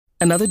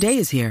Another day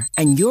is here,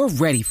 and you're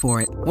ready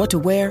for it. What to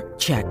wear?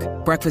 Check.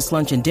 Breakfast,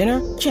 lunch, and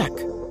dinner? Check.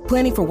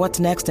 Planning for what's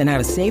next and how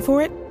to save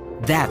for it?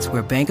 That's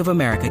where Bank of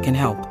America can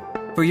help.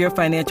 For your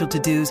financial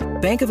to-dos,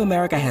 Bank of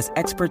America has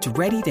experts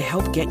ready to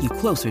help get you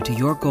closer to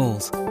your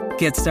goals.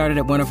 Get started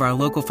at one of our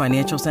local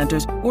financial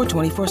centers or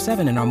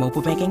 24/7 in our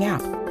mobile banking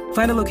app.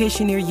 Find a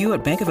location near you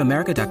at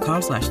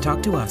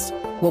bankofamerica.com/talktous.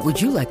 What would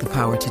you like the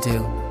power to do?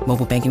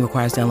 Mobile banking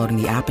requires downloading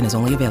the app and is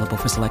only available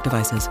for select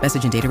devices.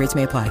 Message and data rates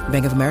may apply.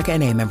 Bank of America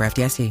N.A., member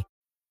FDIC.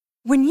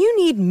 When you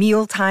need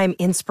mealtime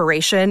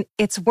inspiration,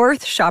 it's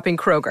worth shopping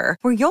Kroger,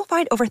 where you'll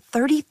find over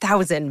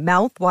 30,000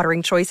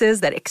 mouth-watering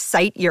choices that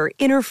excite your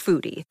inner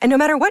foodie. And no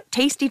matter what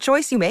tasty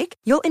choice you make,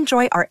 you'll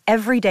enjoy our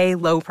everyday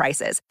low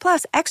prices,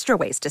 plus extra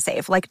ways to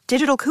save, like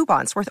digital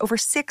coupons worth over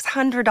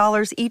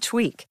 $600 each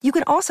week. You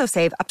can also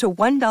save up to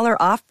 $1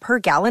 off per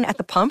gallon at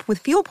the pump with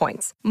fuel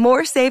points.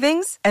 More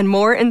savings and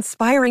more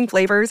inspiring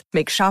flavors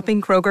make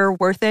shopping Kroger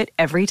worth it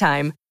every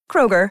time.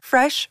 Kroger,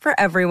 fresh for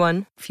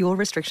everyone. Fuel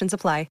restrictions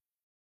apply.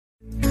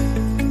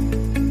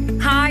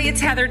 Hi,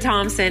 it's Heather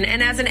Thompson,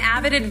 and as an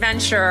avid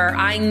adventurer,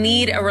 I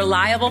need a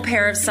reliable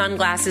pair of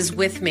sunglasses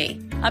with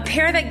me. A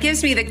pair that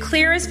gives me the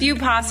clearest view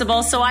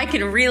possible so I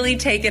can really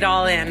take it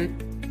all in.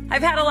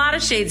 I've had a lot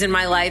of shades in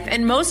my life,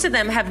 and most of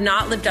them have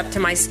not lived up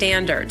to my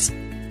standards.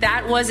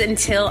 That was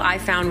until I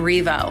found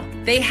Revo.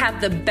 They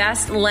have the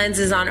best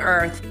lenses on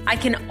earth. I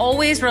can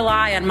always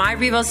rely on my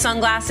Revo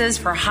sunglasses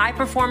for high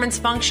performance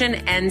function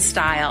and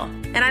style,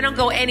 and I don't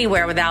go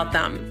anywhere without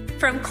them.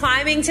 From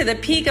climbing to the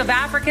peak of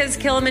Africa's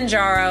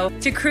Kilimanjaro,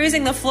 to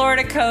cruising the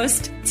Florida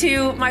coast,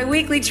 to my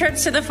weekly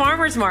trips to the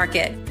farmer's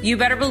market, you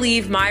better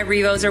believe my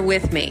Revos are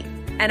with me.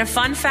 And a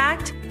fun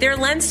fact, their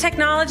lens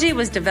technology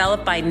was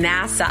developed by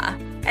NASA.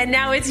 And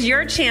now it's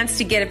your chance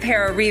to get a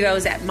pair of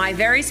Revos at my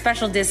very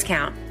special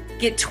discount.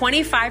 Get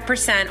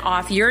 25%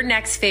 off your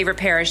next favorite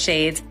pair of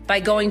shades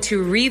by going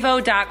to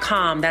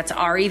Revo.com, that's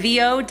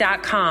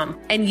REVO.com,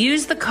 and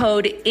use the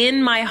code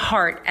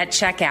INMYHEART at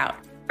checkout.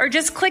 Or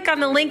just click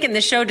on the link in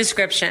the show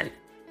description.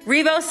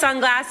 Revo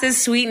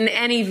sunglasses sweeten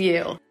any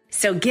view,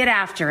 so get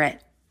after it.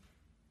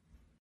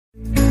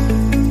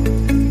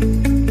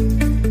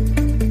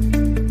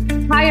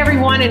 Hi,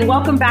 everyone, and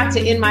welcome back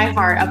to In My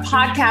Heart, a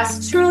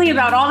podcast truly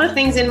about all the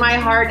things in my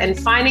heart and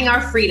finding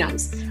our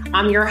freedoms.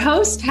 I'm your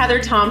host,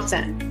 Heather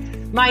Thompson.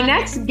 My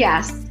next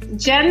guests,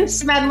 Jen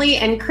Smedley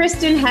and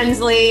Kristen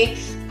Hensley,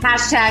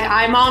 hashtag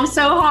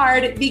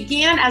 #IMomSoHard,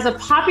 began as a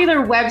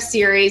popular web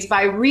series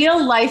by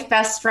real-life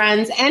best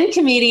friends and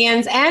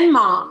comedians and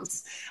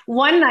moms.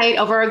 One night,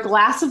 over a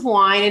glass of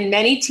wine and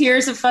many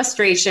tears of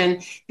frustration,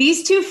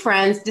 these two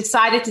friends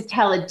decided to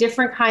tell a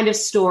different kind of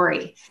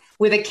story.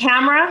 With a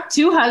camera,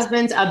 two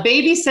husbands, a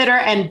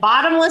babysitter, and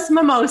bottomless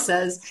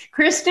mimosas,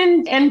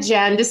 Kristen and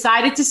Jen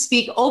decided to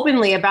speak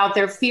openly about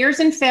their fears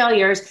and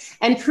failures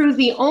and prove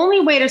the only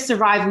way to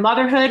survive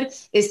motherhood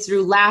is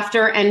through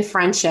laughter and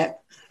friendship.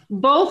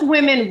 Both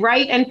women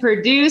write and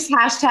produce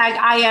hashtag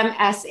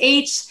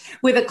IMSH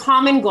with a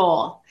common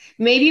goal.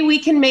 Maybe we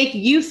can make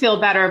you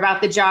feel better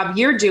about the job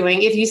you're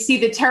doing if you see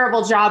the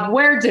terrible job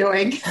we're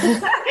doing.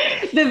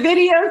 The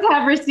videos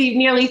have received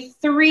nearly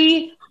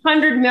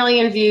 300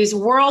 million views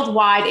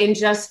worldwide in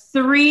just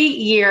 3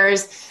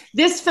 years.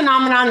 This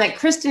phenomenon that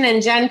Kristen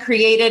and Jen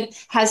created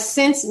has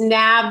since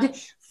nabbed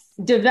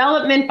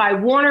development by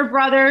Warner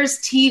Brothers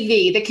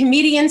TV. The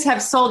comedians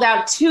have sold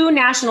out 2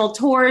 national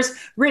tours,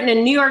 written a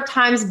New York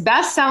Times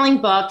best-selling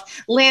book,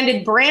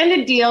 landed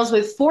branded deals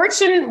with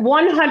Fortune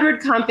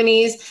 100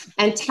 companies,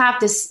 and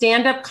tapped a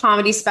stand-up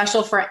comedy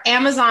special for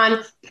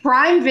Amazon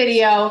Prime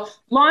Video,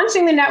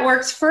 launching the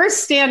network's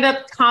first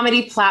stand-up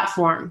comedy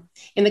platform.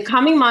 In the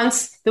coming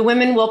months, the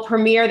women will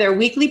premiere their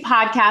weekly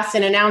podcast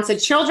and announce a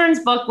children's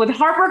book with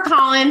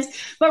HarperCollins.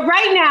 But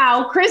right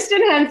now, Kristen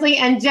Hensley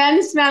and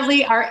Jen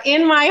Smedley are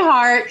in my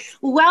heart.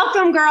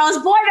 Welcome, girls.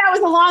 Boy, that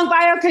was a long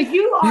bio because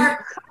you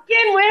are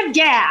cooking with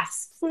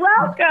gas.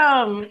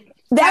 Welcome.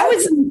 That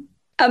was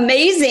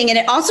amazing. And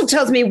it also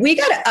tells me we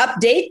got to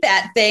update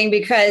that thing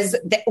because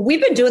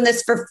we've been doing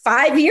this for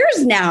 5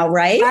 years now,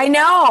 right? I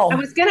know. I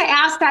was going to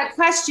ask that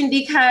question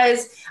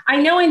because I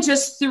know in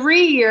just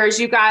 3 years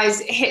you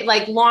guys hit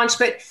launch,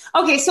 but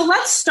okay, so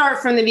let's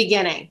start from the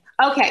beginning.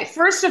 Okay,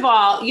 first of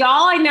all,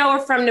 y'all I know are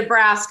from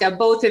Nebraska,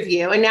 both of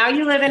you, and now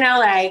you live in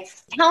LA.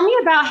 Tell me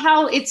about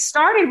how it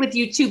started with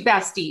you two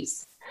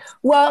besties.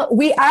 Well,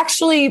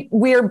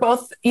 we're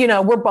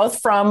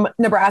both from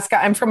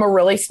Nebraska. I'm from a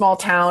really small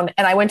town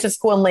and I went to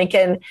school in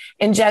Lincoln,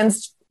 and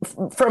Jen's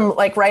from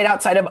right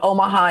outside of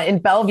Omaha in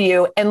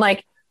Bellevue. And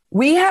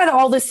we had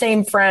all the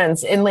same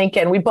friends in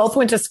Lincoln. We both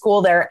went to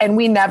school there and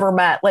we never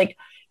met.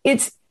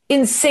 It's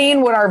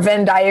insane what our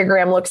Venn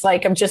diagram looks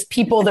like of just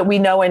people that we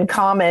know in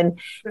common.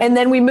 And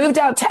then we moved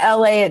out to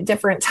LA at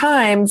different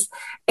times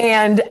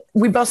and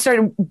we both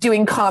started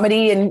doing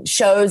comedy and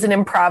shows and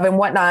improv and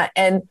whatnot.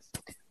 And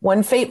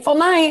one fateful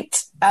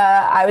night,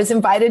 I was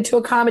invited to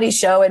a comedy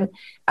show. And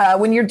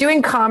when you're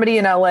doing comedy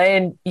in LA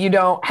and you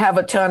don't have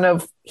a ton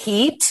of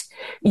heat,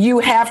 you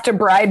have to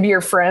bribe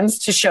your friends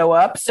to show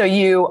up. So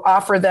you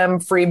offer them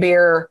free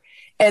beer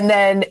And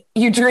then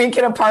you drink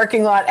in a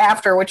parking lot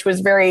after, which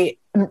was very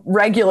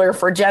regular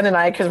for Jen and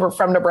I, because we're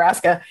from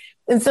Nebraska.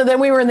 And so then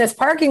we were in this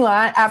parking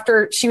lot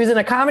after she was in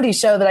a comedy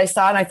show that I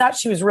saw, and I thought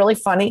she was really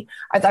funny.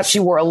 I thought she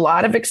wore a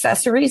lot of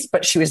accessories,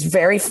 but she was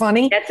very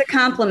funny. That's a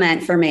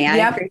compliment for me. I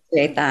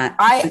appreciate that.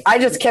 I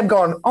just kept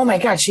going, oh my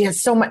God, she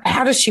has so much.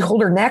 How does she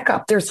hold her neck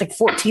up? There's like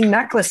 14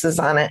 necklaces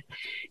on it.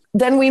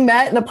 Then we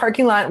met in the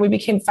parking lot and we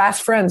became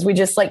fast friends. We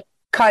just like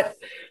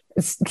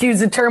excuse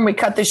the term, we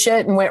cut the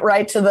shit and went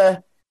right to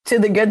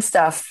the good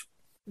stuff.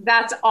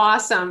 That's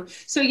awesome.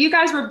 So you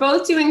guys were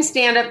both doing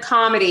stand-up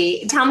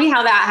comedy. Tell me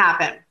how that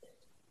happened.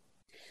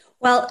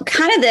 Well,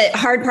 kind of the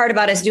hard part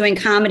about us doing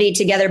comedy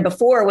together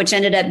before, which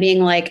ended up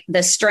being like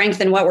the strength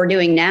in what we're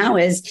doing now,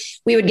 is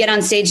we would get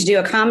on stage to do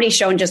a comedy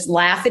show and just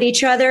laugh at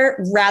each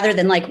other rather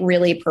than like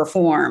really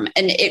perform.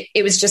 And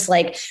it was just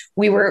like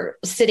we were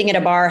sitting at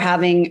a bar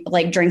having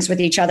like drinks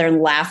with each other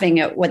and laughing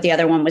at what the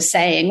other one was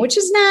saying, which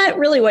is not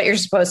really what you're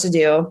supposed to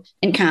do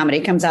in comedy.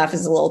 It comes off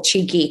as a little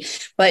cheeky,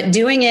 but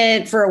doing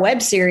it for a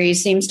web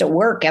series seems to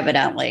work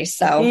evidently.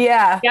 So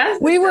yeah.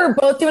 We were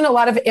both doing a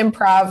lot of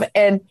improv,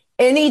 and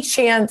any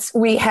chance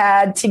we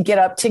had to get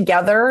up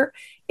together,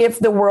 if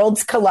the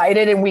worlds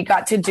collided and we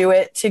got to do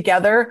it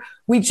together,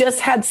 we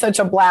just had such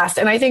a blast.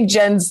 And I think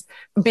Jen's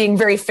being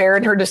very fair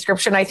in her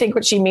description. I think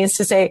what she means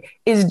to say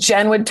is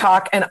Jen would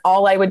talk and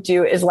all I would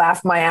do is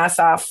laugh my ass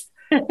off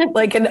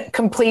like a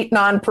complete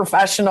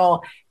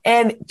non-professional.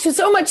 And to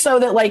so much so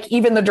that like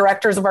even the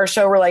directors of our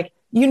show were like,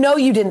 you know,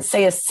 you didn't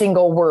say a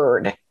single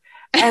word.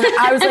 And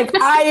I was like,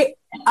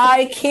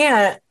 I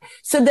can't.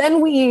 So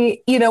then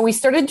we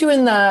started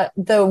doing the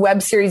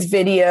web series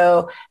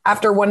video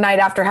after one night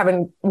after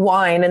having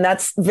wine. And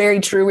that's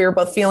very true. We were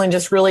both feeling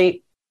just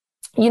really,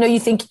 you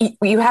think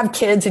you have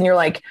kids and you're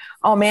like,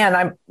 oh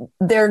man,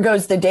 there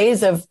goes the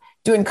days of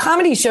doing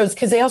comedy shows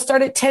because they all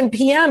start at 10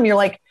 p.m. You're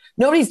like,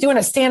 nobody's doing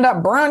a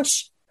stand-up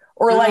brunch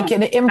or like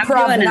an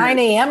improv 9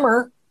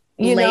 a.m.er.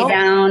 Lay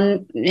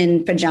down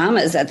in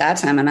pajamas at that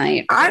time of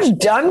night. I'm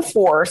done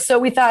for. So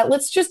we thought,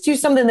 let's just do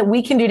something that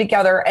we can do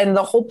together. And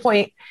the whole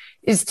point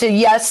is to,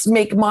 yes,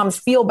 make moms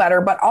feel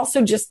better, but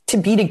also just to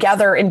be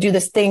together and do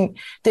this thing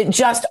that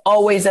just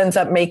always ends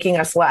up making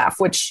us laugh,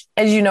 which,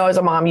 as you know, as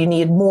a mom, you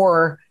need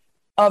more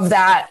of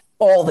that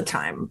all the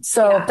time.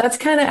 So that's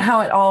kind of how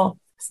it all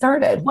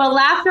started. Well,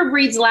 laughter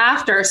breeds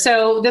laughter.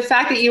 So the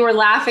fact that you were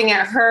laughing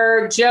at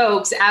her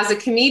jokes as a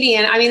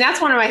comedian, I mean,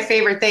 that's one of my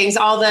favorite things.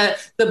 All the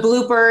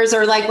bloopers,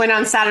 or like when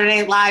on Saturday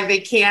Night Live,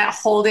 they can't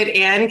hold it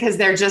in because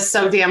they're just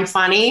so damn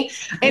funny.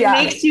 It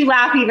makes you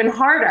laugh even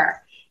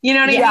harder. You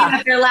know what I mean?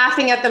 That they're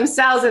laughing at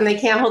themselves and they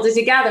can't hold it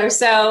together.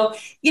 So,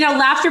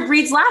 laughter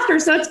breeds laughter.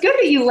 So it's good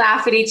that you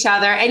laugh at each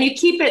other and you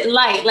keep it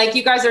light. Like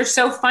you guys are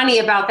so funny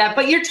about that,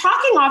 but you're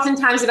talking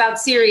oftentimes about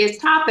serious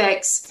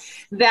topics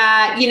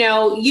that,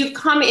 you've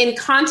come in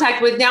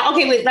contact with now.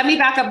 Okay, wait, let me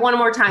back up one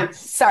more time.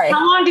 Sorry. How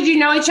long did you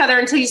know each other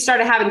until you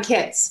started having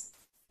kids?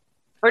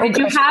 Or did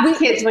you have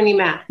kids when you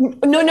met?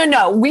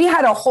 No. We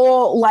had a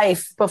whole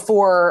life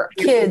before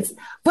kids,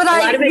 but a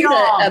lot of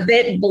it's a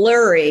bit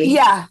blurry.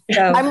 Yeah.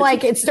 So. I'm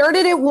like, it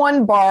started at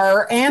one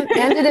bar and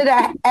ended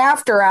at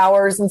after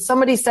hours. And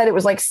somebody said it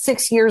was like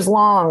 6 years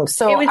long.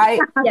 So it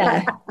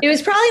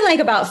was probably like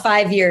about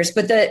 5 years.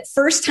 But the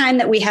first time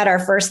that we had our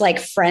first like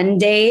friend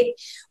date,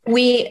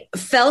 we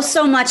fell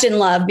so much in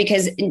love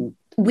because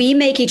we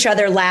make each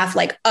other laugh,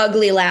 like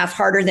ugly laugh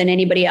harder than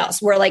anybody else.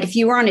 Where like, if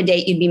you were on a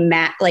date, you'd be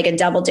mad, like a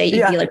double date.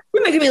 You'd be like,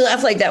 you're making me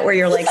laugh like that, where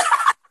you're like,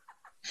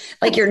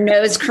 like your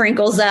nose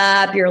crinkles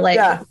up. You're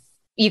like,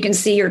 you can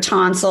see your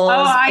tonsils.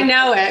 Oh, I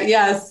know it.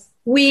 Yes.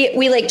 We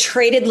like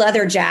traded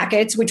leather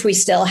jackets, which we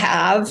still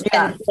have.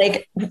 Yeah. And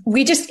like,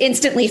 we just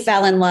instantly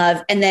fell in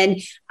love. And then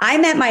I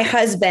met my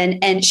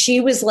husband and she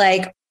was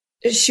like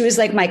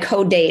my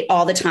co-date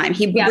all the time.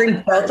 He would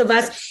bring both of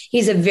us.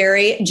 He's a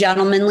very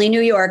gentlemanly New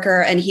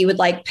Yorker and he would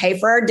like pay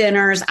for our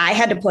dinners. I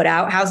had to put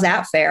out. How's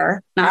that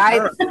fair?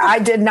 I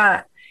did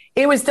not.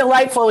 It was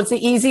delightful. It's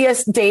the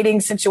easiest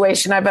dating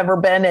situation I've ever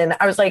been in.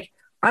 I was like,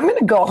 I'm going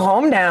to go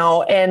home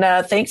now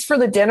and thanks for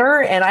the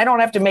dinner. And I don't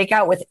have to make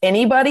out with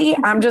anybody.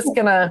 I'm just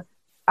going to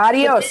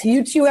adios.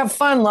 You two have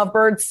fun,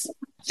 lovebirds.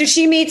 So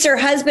she meets her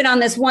husband on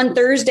this one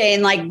Thursday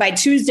and like by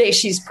Tuesday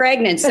she's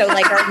pregnant. So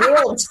like our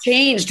world's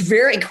changed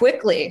very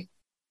quickly.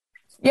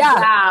 Yeah.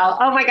 Wow.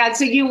 Oh my God.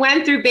 So you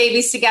went through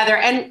babies together,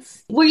 and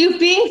were you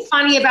being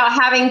funny about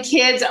having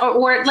kids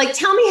or like,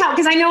 tell me how,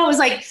 because I know it was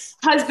like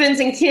husbands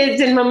and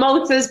kids and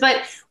mimosas,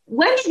 but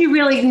when did you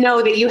really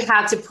know that you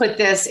had to put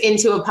this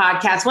into a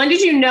podcast? When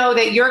did you know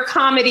that your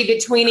comedy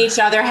between each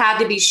other had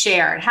to be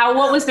shared?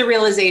 What was the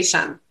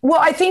realization? Well,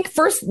 I think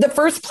the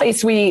first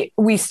place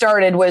we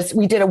started was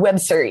we did a web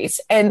series.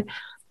 And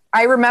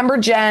I remember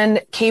Jen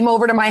came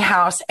over to my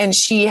house and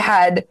she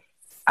had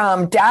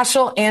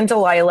Dashiell and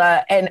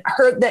Delilah, and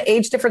the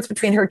age difference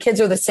between her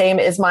kids are the same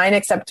as mine,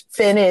 except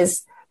Finn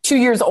is 2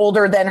 years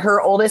older than her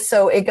oldest.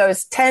 So it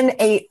goes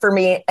 10-8 for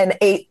me and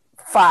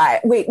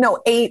 8-5. Wait, no,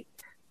 8.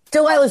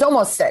 Delilah's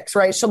almost 6,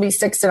 right? She'll be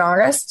 6 in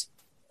August.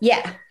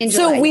 Yeah.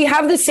 So we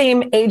have the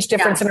same age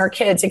difference in our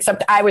kids,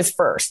 except I was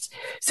first.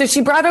 So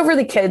she brought over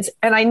the kids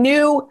and I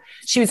knew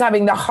she was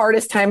having the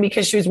hardest time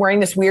because she was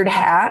wearing this weird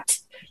hat.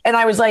 And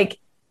I was like,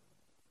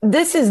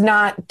 this is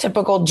not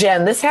typical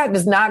Jen. This hat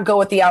does not go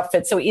with the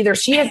outfit. So either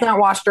she has not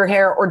washed her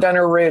hair or done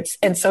her roots.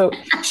 And so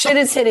shit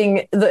is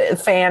hitting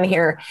the fan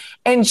here.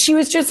 And she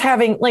was just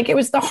having, like, it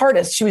was the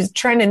hardest. She was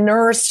trying to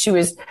nurse.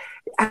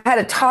 I had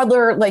a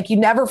toddler. Like, you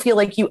never feel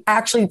like you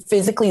actually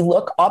physically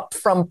look up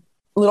from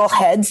little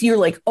heads. You're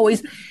like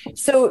always.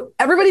 So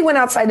everybody went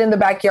outside in the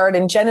backyard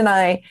and Jen and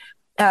I,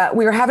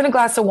 we were having a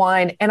glass of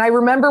wine. And I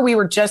remember we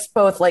were just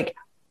both like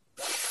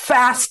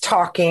fast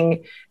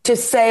talking to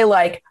say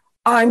like,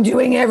 I'm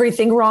doing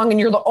everything wrong. And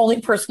you're the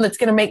only person that's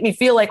going to make me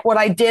feel like what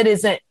I did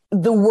isn't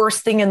the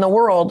worst thing in the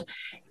world.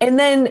 And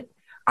then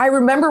I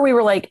remember we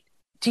were like,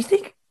 do you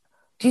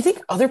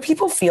think other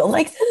people feel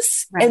like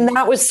this? Right. And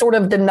that was sort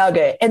of the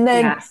nugget. And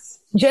then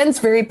Jen's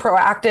very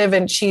proactive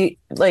and she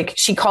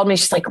called me.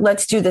 She's like,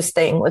 let's do this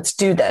thing. Let's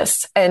do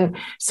this. And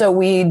so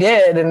we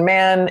did. And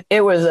man,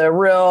 it was a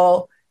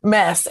real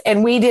mess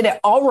and we did it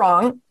all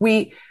wrong.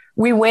 We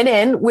went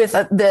in with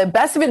the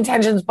best of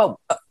intentions, but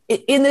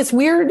in this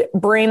weird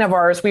brain of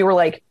ours, we were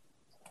like,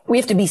 we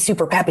have to be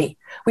super peppy.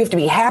 We have to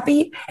be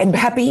happy. And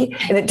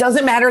it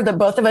doesn't matter that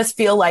both of us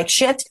feel like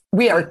shit.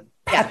 We are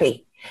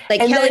peppy. Like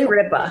and Kelly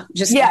Ripa,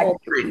 just the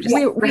whole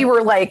time. We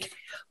were like,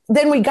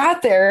 then we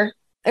got there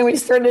and we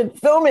started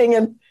filming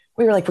and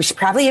we were like, we should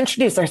probably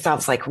introduce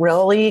ourselves like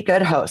really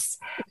good hosts.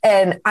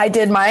 And I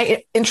did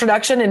my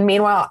introduction. And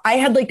meanwhile, I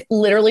had like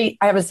literally,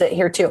 I have a zit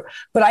here too,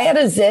 but I had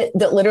a zit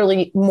that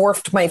literally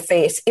morphed my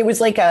face. It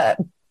was like a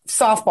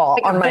softball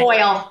like on my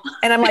boil.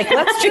 And I'm like,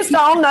 let's just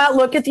all not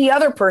look at the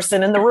other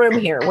person in the room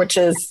here, which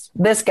is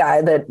this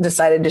guy that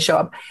decided to show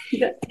up.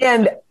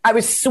 And I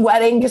was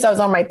sweating because I was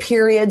on my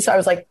period. So I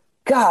was like,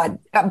 God,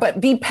 but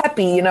be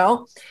peppy, you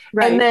know?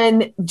 Right. And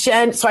then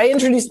Jen, so I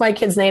introduced my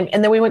kid's name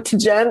and then we went to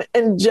Jen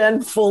and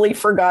Jen fully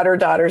forgot her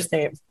daughter's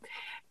name.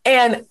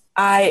 And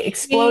I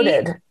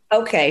exploded.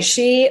 Okay.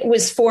 She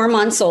was 4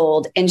 months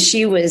old and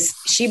she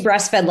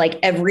breastfed like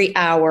every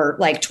hour,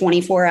 like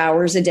 24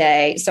 hours a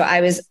day. So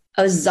I was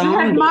a zombie. You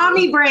had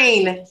mommy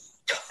brain.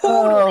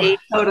 Totally.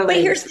 But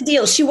here's the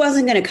deal. She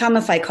wasn't going to come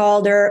if I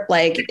called her.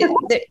 Like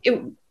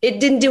it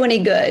didn't do any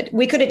good.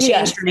 We could have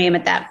changed her name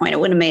at that point. It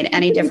wouldn't have made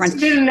any difference.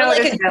 Didn't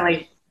notice,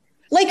 really.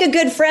 Like a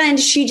good friend,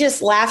 she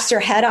just laughs her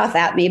head off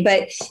at me.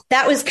 But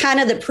that was kind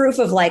of the proof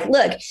of like,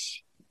 look,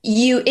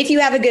 if you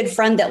have a good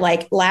friend that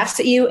like laughs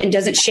at you and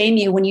doesn't shame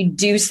you when you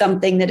do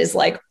something that is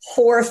like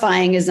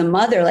horrifying as a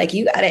mother, like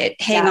you got to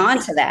hang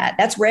on to that.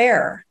 That's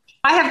rare.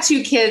 I have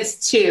 2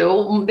 kids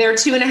too. They're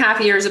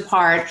 2.5 years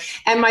apart.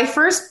 And my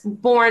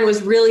firstborn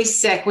was really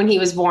sick when he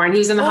was born. He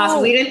was in the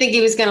hospital. We didn't think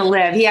he was going to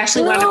live. He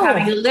actually wound up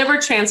having a liver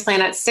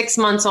transplant at 6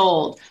 months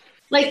old.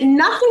 Like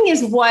nothing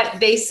is what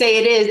they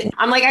say it is.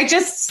 I'm like, I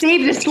just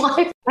saved his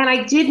life. And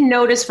I did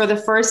notice for the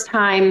first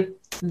time,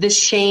 the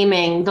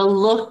shaming, the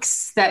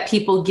looks that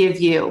people give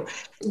you.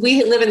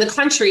 We live in the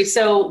country.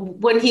 So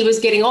when he was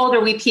getting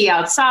older, we pee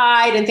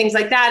outside and things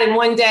like that. And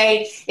one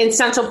day in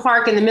Central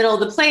Park in the middle of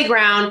the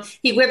playground,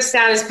 he whips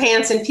down his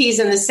pants and pees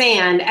in the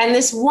sand. And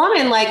this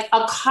woman like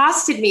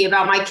accosted me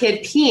about my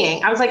kid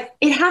peeing. I was like,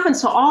 it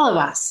happens to all of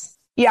us.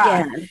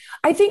 Yeah.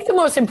 I think the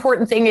most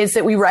important thing is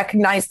that we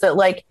recognize that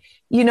like,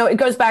 you know, it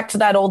goes back to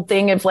that old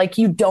thing of like,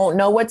 you don't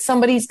know what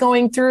somebody's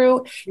going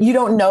through. You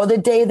don't know the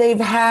day they've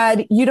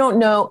had. You don't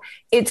know.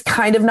 It's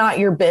kind of not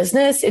your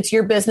business. It's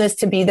your business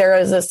to be there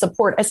as a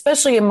support,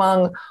 especially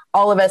among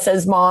all of us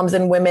as moms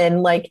and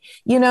women. Like,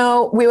 you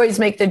know, we always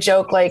make the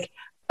joke, like,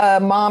 a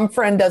mom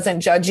friend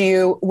doesn't judge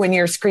you when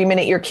you're screaming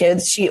at your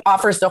kids. She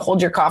offers to hold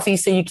your coffee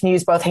so you can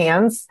use both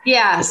hands.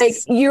 Yes. Like,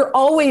 you're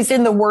always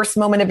in the worst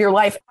moment of your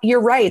life.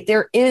 You're right.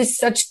 There is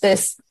such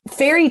this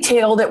fairy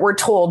tale that we're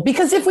told,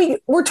 because if we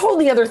were told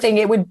the other thing,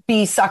 it would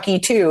be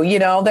sucky too. You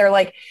know, they're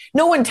like,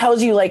 no one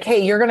tells you like, hey,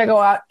 you're going to go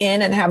out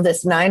in and have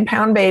this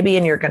 9-pound baby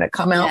and you're going to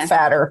come out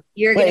fatter.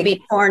 You're going to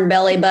be torn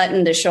belly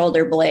button to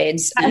shoulder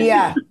blades.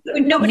 Yeah.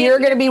 You're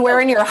going to be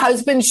wearing your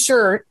husband's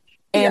shirt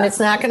and it's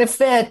not going to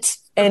fit.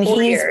 And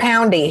he's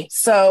poundy.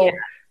 So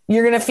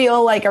you're going to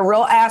feel like a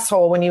real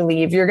asshole when you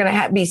leave. You're going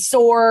to be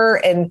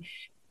sore. And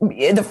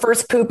the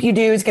first poop you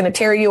do is going to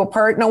tear you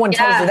apart. No one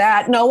tells you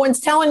that. No one's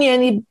telling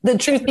you the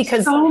truth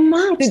because so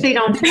much they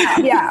don't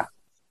tell. Yeah.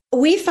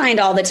 We find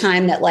all the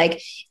time that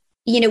like,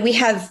 you know, we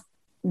have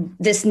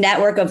this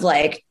network of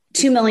like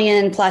 2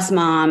 million plus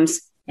moms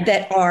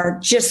that are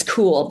just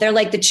cool. They're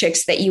like the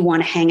chicks that you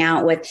want to hang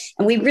out with.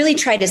 And we really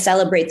try to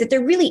celebrate that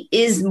there really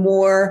is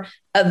more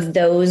of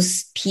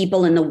those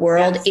people in the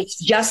world. Yes. It's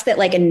just that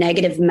like a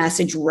negative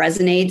message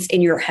resonates in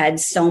your head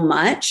so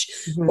much,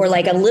 or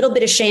like a little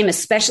bit of shame,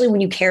 especially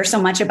when you care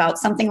so much about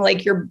something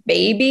like your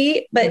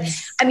baby. But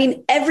I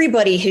mean,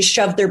 everybody has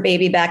shoved their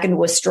baby back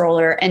into a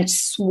stroller and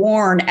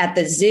sworn at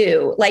the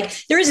zoo.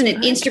 Like there isn't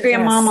an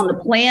Instagram mom on the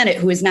planet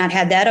who has not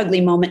had that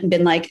ugly moment and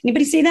been like,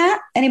 anybody see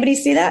that? Anybody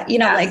see that? You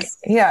know, like,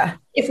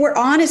 if we're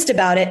honest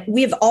about it,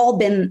 we've all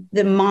been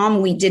the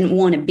mom we didn't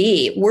want to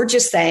be. We're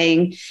just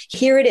saying,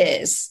 here it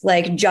is,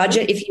 like, judge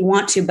it if you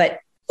want to. But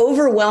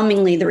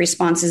overwhelmingly, the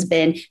response has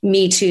been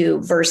me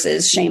too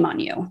versus shame on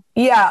you.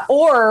 Yeah.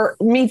 Or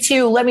me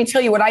too. Let me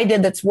tell you what I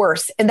did that's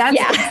worse. And that's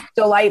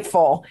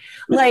delightful.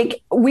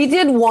 Like, we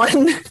did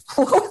one,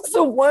 what was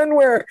the one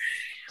where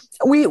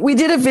we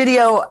did a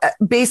video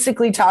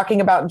basically talking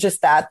about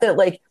just that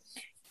like,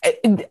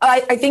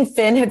 I think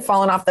Finn had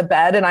fallen off the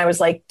bed and I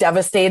was like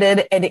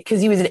devastated, and because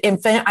he was an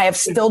infant, I have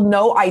still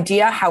no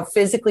idea how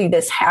physically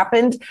this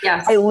happened.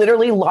 Yes. I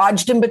literally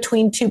lodged him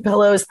between two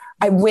pillows.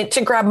 I went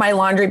to grab my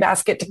laundry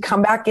basket to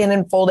come back in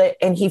and fold it,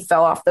 and he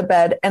fell off the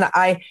bed. And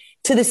I,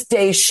 to this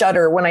day,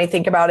 shudder when I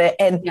think about it.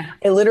 And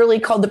I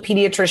literally called the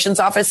pediatrician's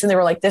office, and they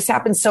were like, this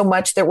happens so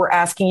much that we're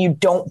asking you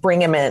don't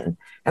bring him in.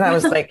 And I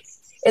was like,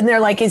 and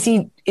they're like, is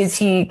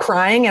he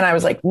crying? And I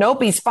was like,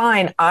 nope, he's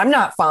fine. I'm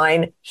not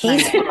fine.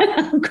 He's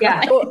fine.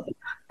 Yeah. So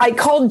I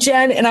called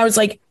Jen and I was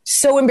like,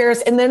 so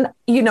embarrassed. And then,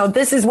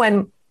 this is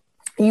when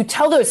you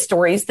tell those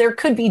stories, there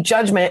could be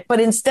judgment, but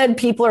instead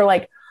people are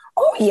like,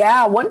 oh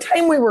yeah, one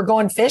time we were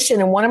going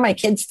fishing and one of my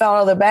kids fell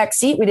out of the back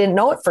seat. We didn't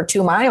know it for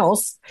 2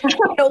 miles. They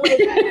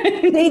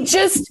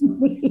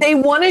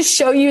want to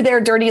show you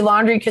their dirty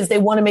laundry because they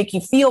want to make you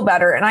feel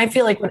better. And I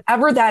feel like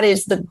whenever that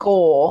is the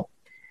goal,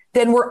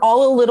 then we're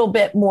all a little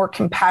bit more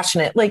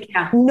compassionate. Like,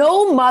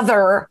 no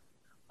mother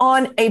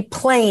on a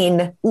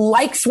plane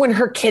likes when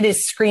her kid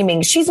is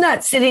screaming. She's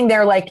not sitting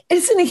there like,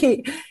 isn't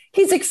he?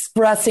 He's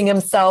expressing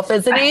himself,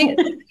 isn't he?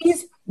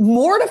 He's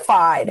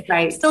mortified.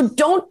 Right. So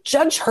don't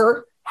judge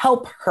her,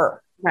 help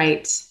her.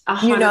 Right.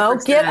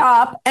 100%. Get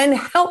up and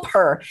help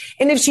her.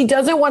 And if she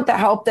doesn't want the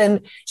help,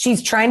 then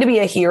she's trying to be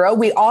a hero.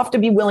 We all have to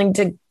be willing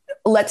to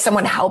let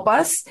someone help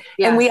us.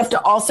 Yes. And we have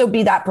to also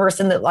be that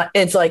person that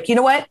it's like, you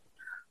know what?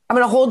 I'm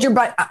going to hold your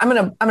butt. I'm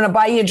going to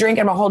buy you a drink.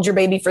 I'm going to hold your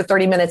baby for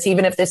 30 minutes,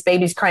 even if this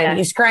baby's crying. Yeah.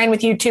 He's crying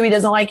with you too. He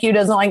doesn't like you,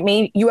 doesn't like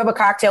me. You have a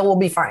cocktail. We'll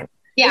be fine.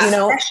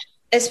 Yeah.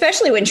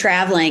 Especially when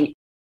traveling.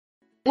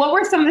 What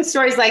were some of the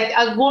stories? Like,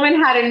 a woman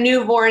had a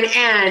newborn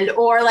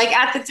or like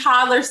at the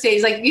toddler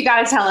stage, like, you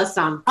got to tell us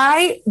some.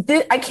 I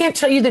can't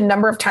tell you the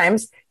number of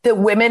times that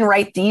women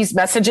write these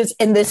messages,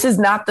 and this is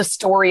not the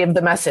story of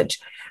the message.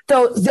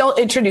 They'll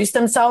introduce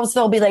themselves.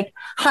 They'll be like,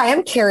 hi,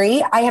 I'm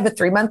Carrie. I have a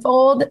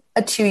 3-month-old,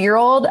 a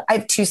 2-year-old. I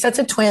have 2 sets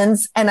of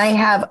twins, and I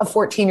have a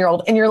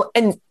 14-year-old. And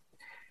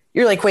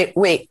you're like,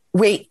 wait,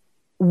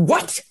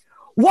 what?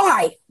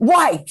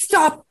 Why?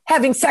 Stop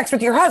having sex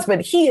with your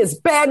husband. He is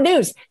bad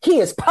news. He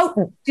is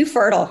potent. Too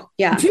fertile.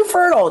 Yeah. Too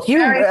fertile.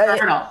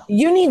 Fertile.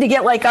 You need to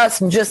get like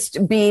us and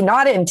just be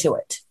not into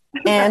it.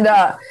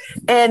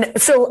 And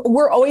so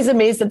we're always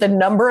amazed at the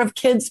number of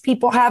kids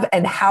people have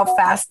and how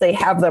fast they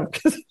have them.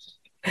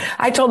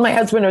 I told my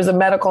husband it was a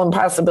medical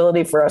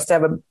impossibility for us to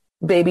have a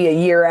baby a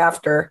year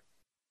after.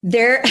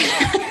 There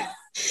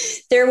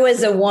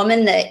was a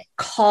woman that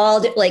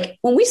called, like,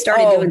 when we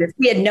started doing this,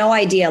 we had no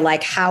idea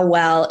like how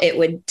well it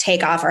would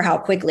take off or how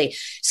quickly.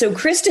 So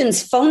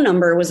Kristen's phone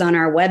number was on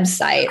our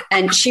website,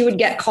 and she would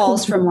get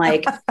calls from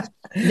like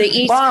the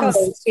East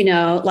Coast,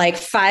 like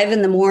 5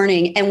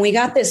 a.m. And we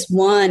got this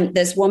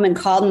woman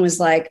called and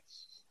was like,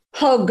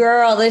 oh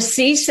girl, this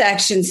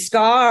C-section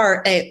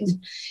scar.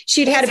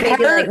 She'd had a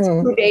baby like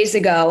 2 days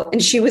ago.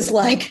 And she was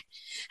like,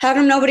 how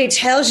come nobody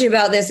tells you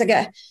about this? I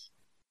got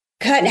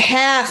cut in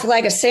half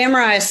like a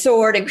samurai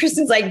sword. And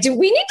Kristen's like, do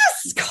we need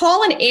to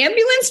call an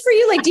ambulance for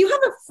you? Like, do you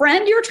have a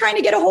friend you're trying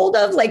to get a hold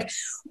of? Like,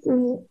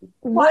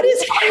 what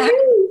is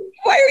happening?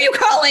 Why are you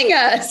calling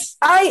us?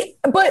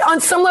 But on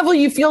some level,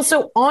 you feel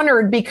so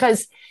honored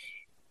because,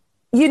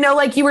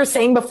 like you were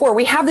saying before,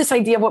 we have this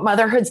idea of what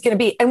motherhood's going to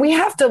be, and we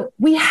have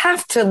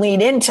to lean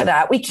into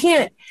that. We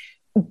can't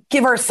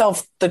give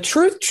ourselves the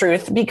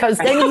truth, because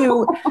then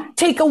you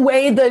take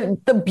away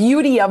the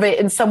beauty of it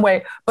in some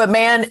way. But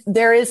man,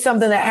 there is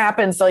something that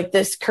happens, like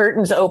this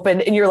curtain's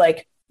open and you're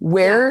like,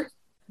 where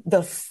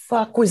the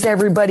fuck was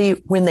everybody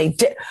when they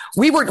did?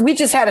 We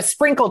just had a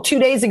sprinkle 2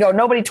 days ago.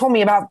 Nobody told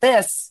me about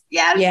this.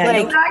 Yeah,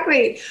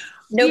 exactly.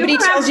 Nobody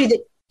tells you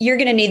that you're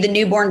going to need the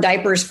newborn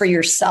diapers for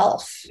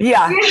yourself.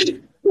 Yeah.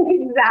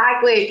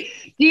 Exactly.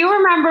 Do you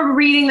remember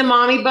reading the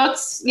mommy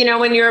books?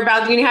 When you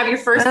have your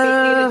first baby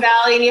in the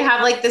belly and you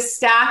have like the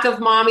stack of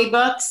mommy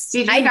books.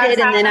 I did.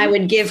 And then I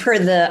would give her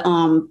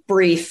the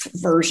brief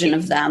version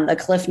of them, the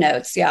Cliff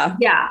Notes. Yeah.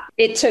 Yeah.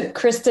 It took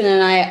Kristen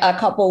and I a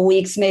couple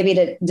weeks maybe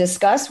to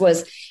discuss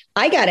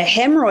I got a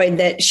hemorrhoid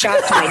that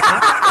shot to my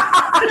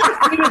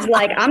doctor. He was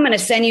like, I'm going to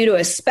send you to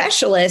a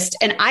specialist.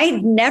 And I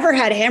never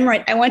had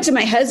hemorrhoid. I went to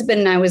my husband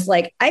and I was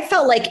like, I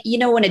felt like,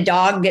 when a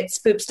dog gets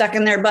poop stuck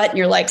in their butt and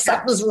you're like,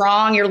 something's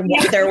wrong. You're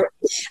there.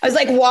 I was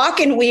like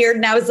walking weird.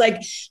 And I was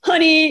like,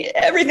 honey,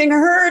 everything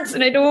hurts.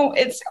 And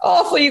it's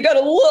awful. You got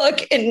to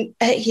look. And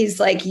he's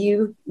like,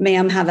 you,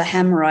 ma'am, have a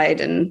hemorrhoid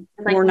and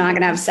we're not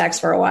going to have sex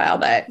for a while,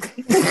 but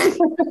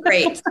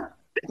great.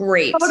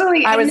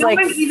 Totally. I was like,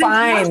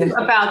 fine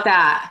about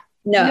that.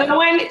 No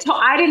one,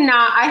 I did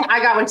not. I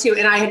got one too,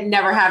 and I had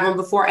never had one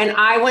before. And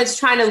I was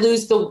trying to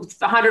lose the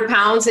 100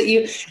 pounds and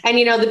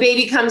the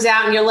baby comes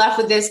out and you're left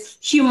with this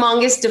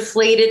humongous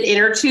deflated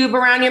inner tube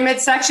around your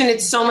midsection.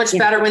 It's so much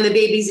better when the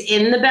baby's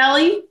in the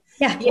belly.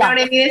 Yeah. You know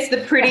what I mean? It's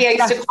the pretty, I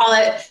used to call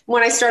it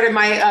when I started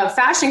my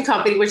fashion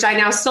company, which I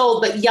now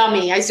sold, but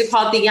yummy. I used to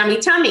call it the yummy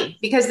tummy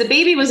because the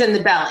baby was in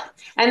the belly.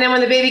 And then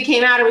when the baby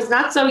came out, it was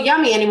not so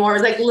yummy anymore.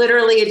 It was like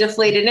literally a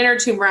deflated inner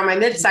tube around my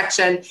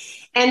midsection.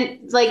 And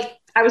like,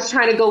 I was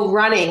trying to go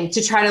running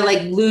to try to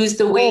like lose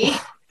the weight.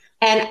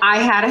 And I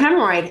had a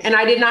hemorrhoid and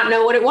I did not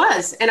know what it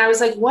was. And I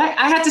was like, what?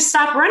 I had to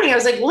stop running. I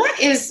was like,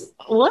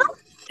 what?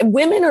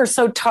 Women are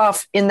so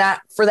tough in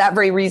that for that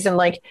very reason.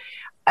 Like,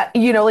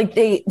 like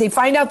they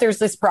find out there's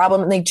this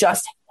problem and they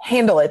just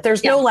handle it.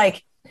 There's no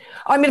like,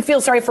 I'm going to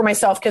feel sorry for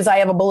myself because I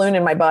have a balloon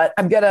in my butt.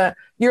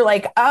 You're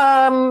like,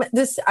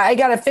 I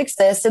got to fix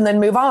this and then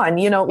move on.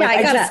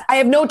 I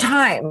have no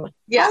time.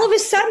 Yeah. All of a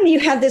sudden you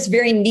have this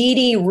very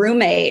needy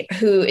roommate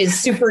who is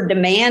super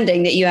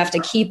demanding that you have to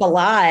keep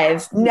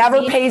alive.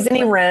 Never pays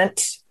any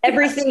rent.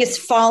 Everything is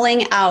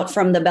falling out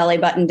from the belly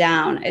button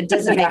down. It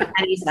doesn't make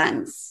any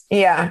sense.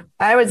 Yeah.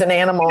 I was an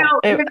animal.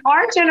 With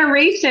our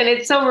generation,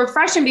 it's so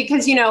refreshing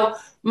because,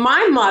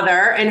 my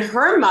mother and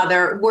her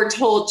mother were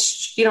told,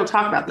 you don't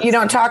talk about this. You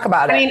don't talk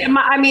about it.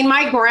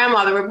 My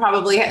grandmother would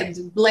probably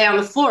lay on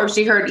the floor if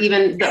she heard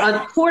even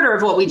a quarter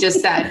of what we just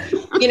said.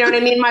 You know what I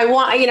mean?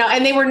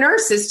 And they were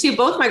nurses too.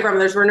 Both my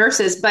grandmothers were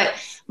nurses, but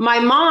my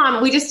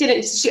mom, we just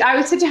didn't,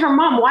 I said to her,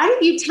 Mom, why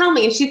didn't you tell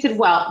me? And she said,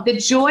 well, the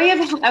joy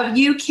of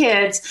you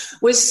kids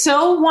was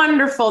so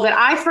wonderful that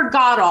I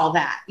forgot all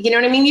that. You know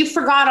what I mean? You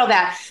forgot all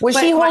that. Was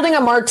she holding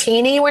a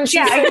martini when she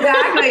said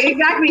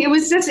exactly. It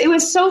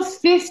was so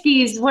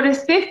 50s. What a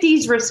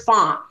 50s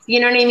response. You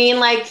know what I mean?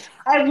 Like,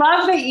 I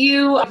love that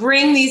you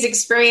bring these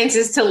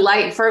experiences to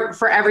light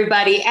for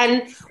everybody.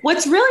 And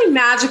what's really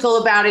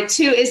magical about it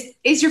too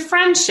is your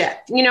friendship.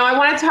 I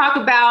want to talk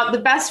about the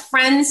best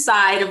friend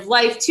side of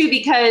life too,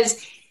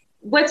 because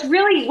what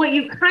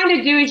you kind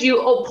of do is you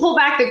pull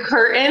back the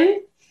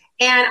curtain.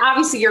 And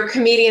obviously you're a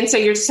comedian, so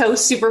you're so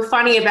super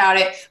funny about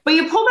it, but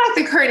you pull back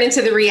the curtain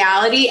into the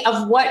reality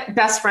of what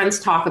best friends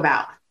talk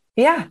about.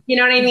 Yeah. You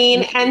know what I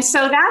mean? And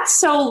so that's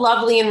so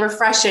lovely and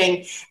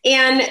refreshing.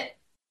 And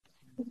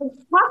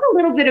talk a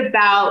little bit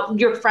about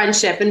your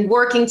friendship and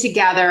working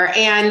together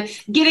and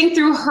getting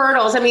through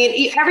hurdles. I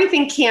mean,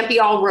 everything can't be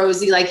all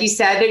rosy, like you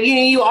said.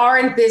 You are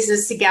in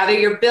business together.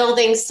 You're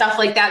building stuff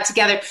like that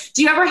together.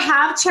 Do you ever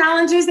have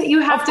challenges that you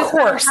have to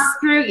pass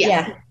through?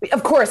 Yeah,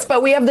 of course.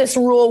 But we have this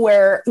rule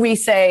where we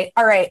say,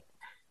 all right,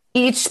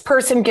 each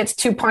person gets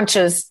 2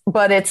 punches,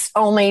 but it's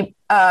only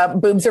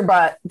boobs or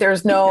butt.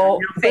 There's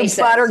no boobs,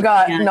 butt, or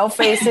gut, no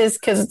faces,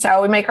 because it's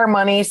how we make our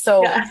money.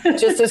 So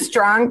just a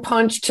strong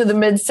punch to the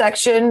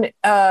midsection.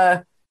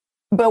 But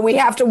we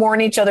have to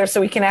warn each other so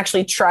we can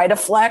actually try to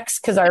flex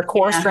because our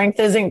core strength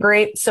isn't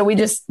great. So we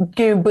just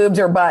do boobs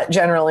or butt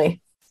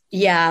generally.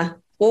 Yeah.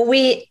 Well,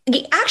 we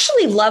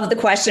actually love the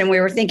question.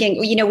 We were thinking,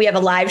 we have a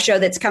live show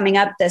that's coming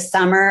up this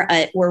summer.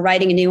 We're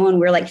writing a new one.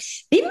 We're like,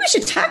 maybe we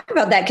should talk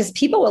about that because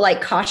people will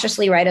like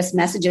cautiously write us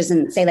messages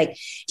and say like,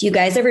 do you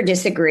guys ever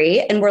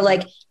disagree? And we're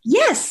like,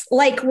 yes,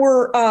 like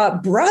we're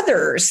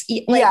brothers.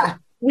 Like,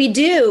 we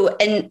do.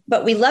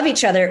 But we love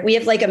each other. We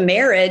have like a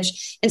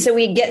marriage. And so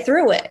we get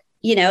through it.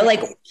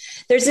 Like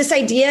there's this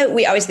idea.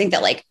 We always think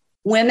that like,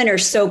 women are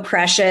so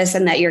precious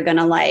and that you're going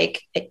to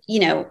like,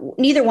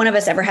 neither one of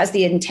us ever has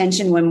the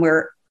intention when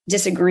we're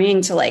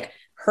disagreeing to like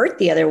hurt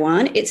the other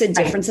one. It's a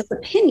difference of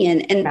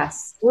opinion and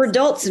we're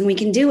adults and we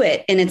can do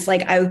it. And it's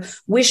like, I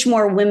wish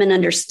more women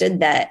understood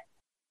that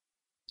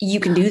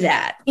you can do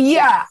that.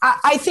 Yeah.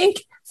 I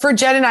think for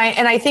Jen and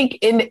I think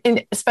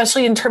in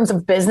especially in terms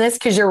of business,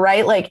 because you're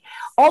right, like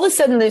all of a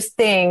sudden this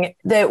thing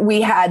that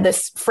we had,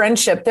 this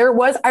friendship,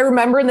 I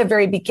remember in the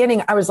very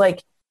beginning, I was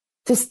like,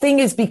 this thing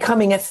is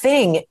becoming a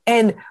thing.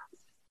 And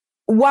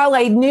while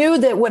I knew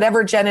that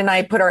whatever Jen and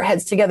I put our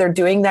heads together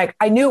doing that,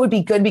 I knew it would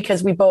be good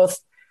because we both,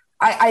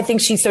 I think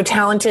she's so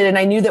talented and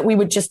I knew that we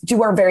would just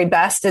do our very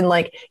best and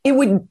like it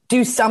would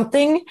do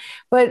something.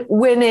 But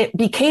when it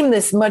became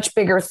this much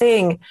bigger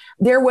thing,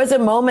 there was a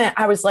moment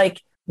I was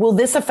like, will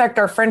this affect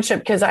our friendship?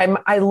 Because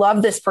I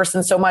love this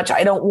person so much.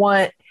 I don't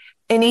want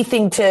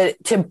anything to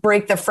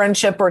break the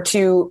friendship or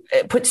to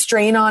put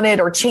strain on it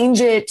or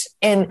change it.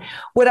 And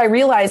what I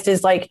realized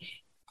is like,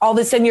 all of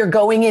a sudden you're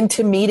going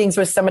into meetings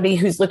with somebody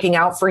who's looking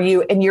out for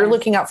you and you're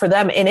looking out for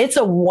them. And it's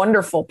a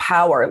wonderful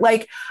power.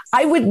 Like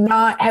I would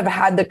not have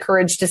had the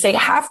courage to say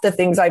half the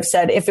things I've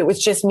said if it was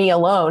just me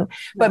alone.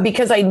 But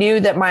because I knew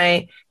that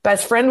my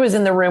best friend was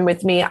in the room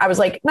with me, I was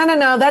like,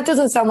 no, that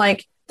doesn't sound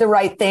like the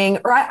right thing.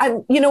 Or I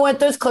you know what,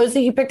 those clothes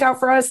that you picked out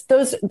for us,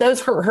 those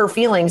hurt her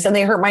feelings and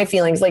they hurt my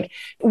feelings. Like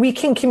we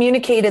can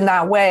communicate in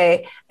that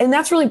way. And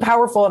that's really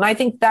powerful. And I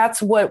think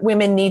that's what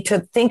women need to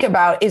think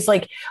about is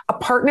like a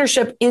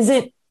partnership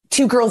isn't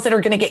two girls that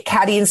are going to get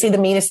catty and say the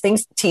meanest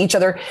things to each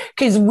other,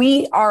 because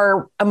we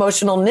are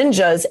emotional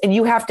ninjas and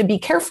you have to be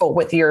careful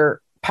with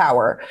your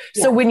power.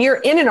 Yeah. So when you're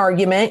in an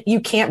argument, you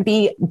can't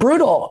be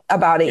brutal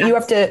about it. Yeah. You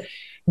have to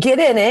get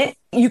in it.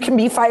 You can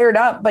be fired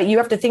up, but you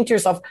have to think to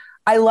yourself,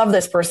 I love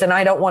this person.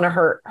 I don't want to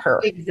hurt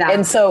her. Exactly.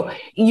 And so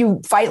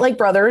you fight like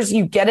brothers,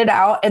 you get it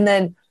out, and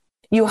then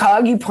you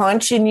hug, you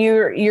punch, and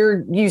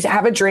you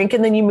have a drink,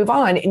 and then you move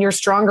on, and you're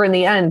stronger in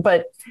the end.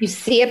 But you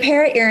see a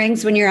pair of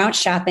earrings when you're out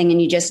shopping and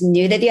you just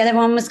knew that the other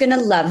one was going to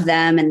love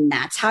them. And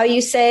that's how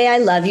you say, I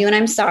love you and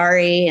I'm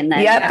sorry. And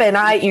then,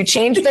 and you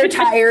change their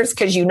tires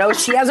because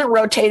she hasn't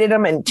rotated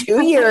them in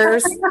 2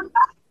 years.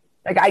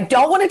 Like, I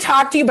don't want to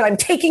talk to you, but I'm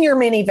taking your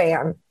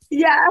minivan.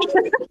 Yeah.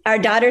 Our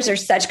daughters are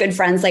such good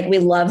friends. Like, we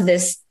love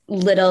this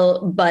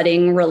little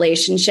budding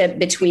relationship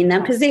between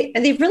them because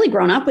they've really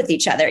grown up with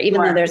each other,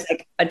 even though there's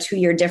like a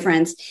 2-year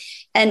difference.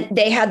 And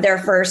they had their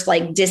first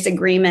like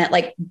disagreement,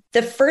 like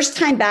the first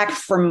time back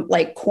from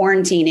like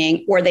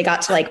quarantining where they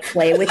got to like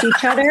play with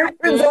each other.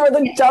 They were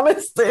the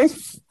dumbest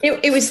things.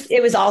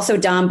 It was also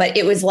dumb, but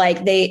it was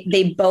like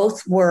they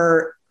both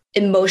were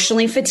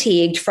emotionally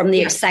fatigued from the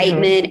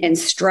excitement and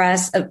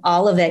stress of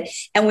all of it.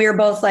 And we were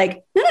both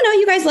like, no,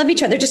 you guys love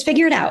each other. Just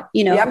figure it out.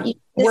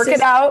 Work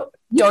it out.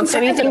 Don't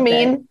say anything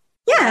mean.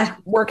 Yeah.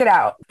 Work it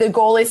out. The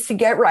goal is to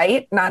get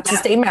right, not to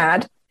stay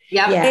mad.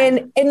 Yeah.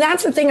 And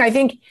that's the thing. I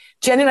think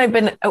Jen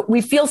and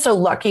we feel so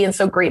lucky and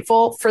so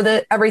grateful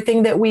for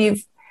everything that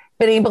we've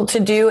been able to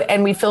do.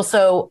 And we feel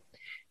so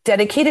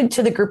dedicated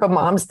to the group of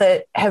moms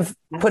that have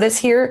put us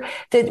here,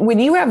 that when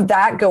you have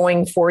that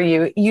going for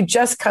you, you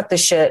just cut the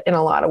shit in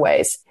a lot of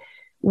ways.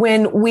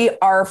 When we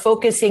are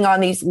focusing on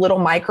these little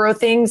micro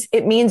things,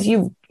 it means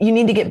you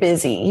need to get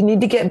busy. You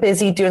need to get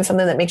busy doing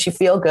something that makes you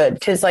feel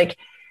good. Cause like,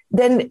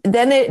 then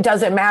it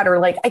doesn't matter.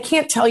 Like, I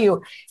can't tell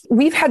you,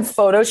 we've had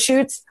photo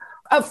shoots.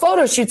 A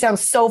photo shoot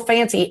sounds so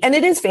fancy, and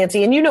it is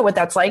fancy. And you know what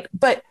that's like.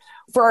 But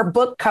for our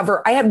book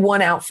cover, I had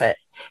one outfit,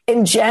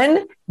 and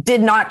Jen did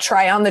not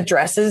try on the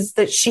dresses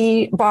that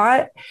she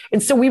bought.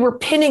 And so we were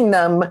pinning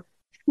them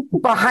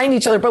behind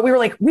each other, but we were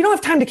like, we don't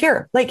have time to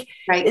care. Like,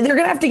 they're going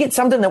to have to get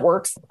something that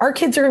works. Our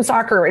kids are in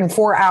soccer in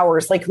 4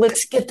 hours. Like,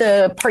 let's get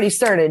the party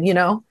started,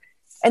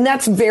 And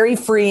that's very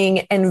freeing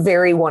and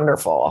very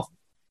wonderful.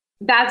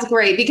 That's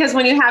great, because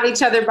when you have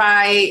each other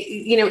by,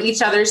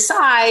 each other's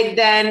side,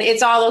 then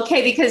it's all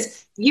okay,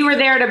 because you were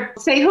there to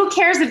say, who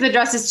cares if the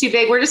dress is too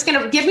big? We're just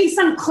going to give me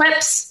some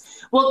clips.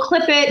 We'll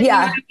clip it. You know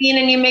what I mean?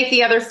 And you make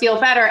the other feel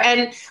better.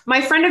 And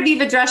my friend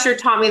Aviva Drescher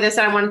taught me this,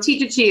 and I want to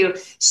teach it to you.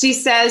 She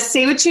says,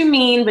 say what you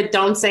mean, but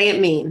don't say it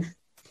mean.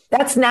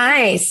 That's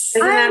nice.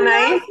 Isn't that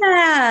nice?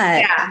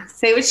 That. Yeah.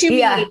 Say what you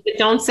mean, but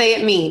don't say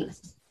it mean.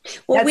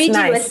 Well, That's we do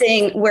nice. a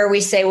thing where we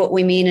say what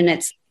we mean, and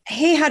it's,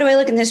 hey, how do I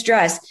look in this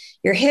dress?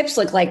 Your hips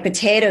look like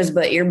potatoes,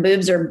 but your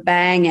boobs are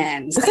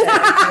banging. So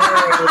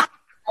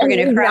we're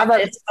going to crop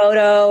this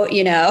photo,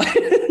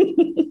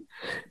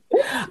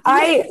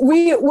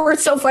 We're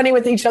so funny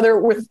with each other.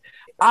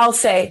 I'll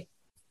say,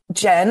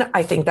 Jen,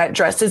 I think that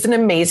dress is an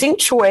amazing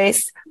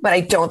choice, but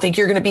I don't think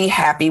you're going to be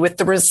happy with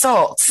the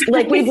results.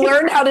 Like, we've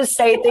learned how to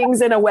say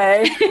things in a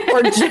way,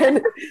 or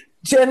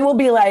Jen will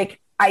be like,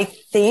 I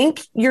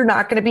think you're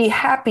not going to be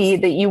happy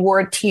that you wore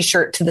a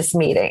t-shirt to this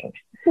meeting.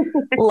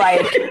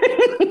 Like,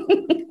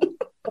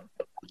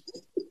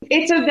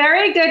 it's a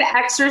very good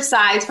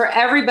exercise for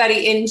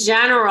everybody in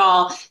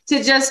general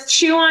to just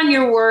chew on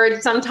your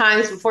words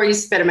sometimes before you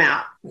spit them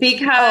out,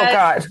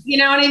 because you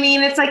know what I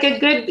mean? It's like a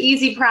good,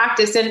 easy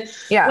practice. And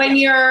when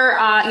you're,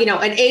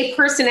 an A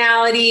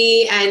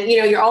personality and,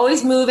 you're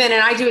always moving,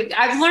 and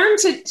I've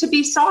learned to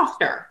be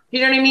softer, you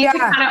know what I mean? To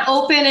kind of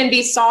open and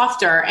be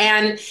softer,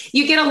 and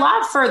you get a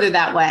lot further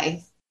that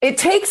way. It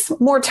takes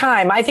more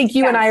time. I think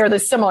you and I are the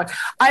similar.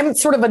 I'm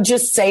sort of a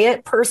just say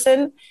it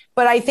person,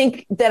 but I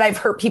think that I've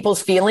hurt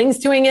people's feelings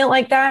doing it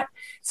like that.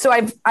 So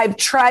I've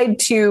tried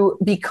to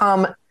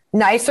become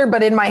nicer,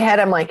 but in my head,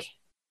 I'm like,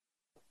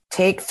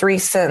 take 3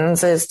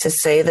 sentences to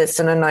say this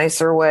in a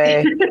nicer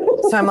way.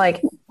 So I'm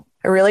like,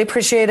 I really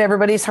appreciate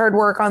everybody's hard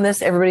work on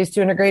this. Everybody's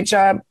doing a great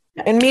job.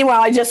 And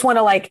meanwhile, I just want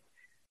to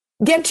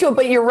get to it.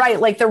 But you're right.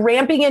 Like, the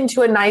ramping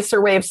into a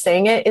nicer way of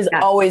saying it is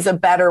always a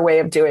better way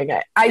of doing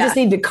it. I just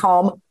need to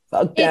calm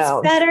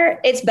down.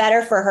 It's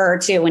better for her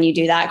too when you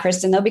do that,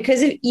 Kristen, though,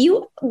 because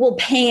you will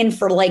pain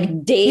for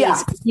like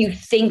days. You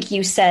think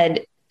you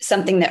said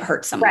something that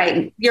hurt someone.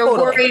 Right. You're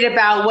worried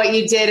about what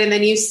you did, and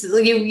then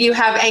you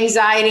have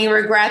anxiety and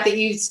regret that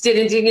you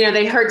didn't do,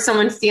 they hurt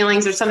someone's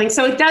feelings or something.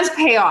 So it does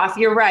pay off.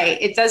 You're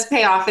right. It does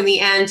pay off in the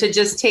end to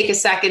just take a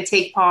second,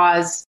 take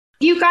pause.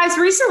 You guys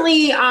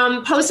recently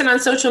posted on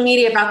social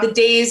media about the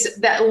days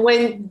that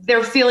when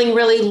they're feeling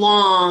really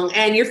long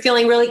and you're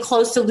feeling really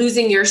close to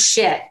losing your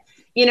shit.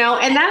 And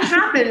that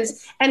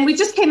happens. And we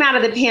just came out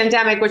of the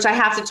pandemic, which I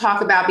have to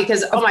talk about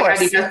because,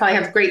 God, you guys probably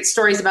have great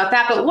stories about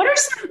that. But what are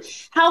some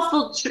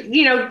helpful,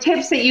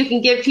 tips that you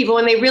can give people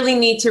when they really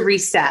need to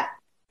reset?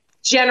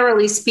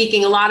 Generally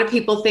speaking, a lot of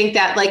people think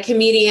that like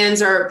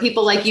comedians or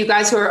people like you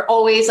guys who are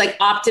always like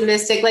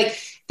optimistic, like,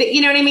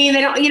 you know what I mean?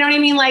 They don't, you know what I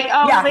mean? Like,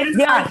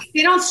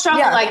 they don't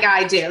struggle like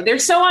I do. They're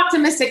so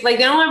optimistic. Like,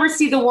 they don't ever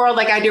see the world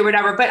like I do or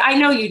whatever, but I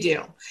know you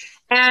do.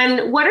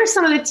 And what are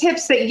some of the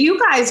tips that you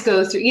guys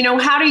go through? You know,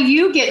 how do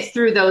you get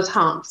through those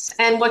humps?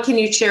 And what can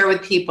you share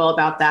with people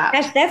about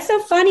that? That's so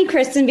funny,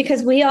 Kristen,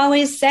 because we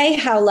always say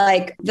how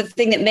like the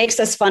thing that makes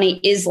us funny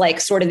is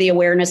like sort of the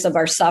awareness of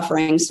our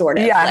suffering, sort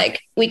of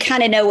like we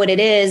kind of know what it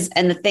is.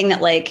 And the thing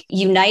that like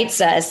unites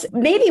us,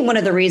 maybe one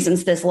of the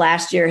reasons this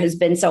last year has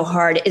been so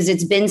hard is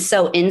it's been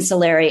so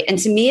insulary. And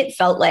to me, it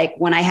felt like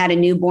when I had a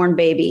newborn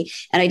baby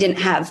and I didn't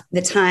have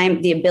the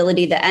time, the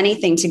ability, the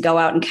anything to go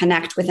out and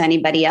connect with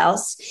anybody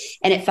else.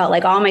 And it felt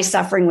like all my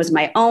suffering was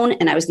my own.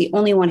 And I was the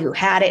only one who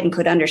had it and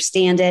could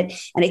understand it.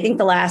 And I think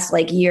the last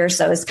like year or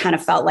so has kind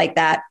of felt like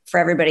that for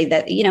everybody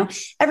that, you know,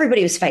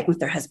 everybody was fighting with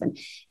their husband.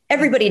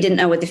 Everybody didn't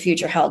know what the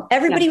future held.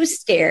 Everybody was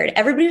scared.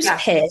 Everybody was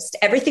pissed.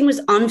 Everything was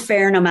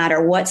unfair, no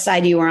matter what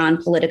side you were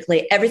on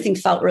politically. Everything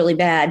felt really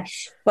bad.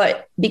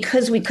 But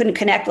because we couldn't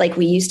connect like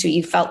we used to,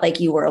 you felt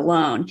like you were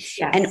alone.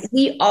 And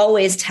we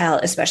always tell,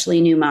 especially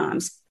new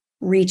moms,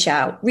 reach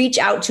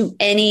out to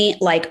any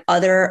like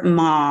other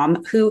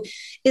mom who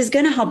is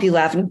going to help you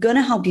laugh and going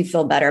to help you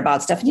feel better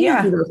about stuff. You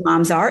know who those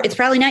moms are. It's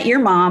probably not your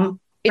mom.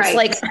 It's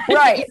like,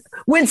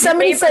 when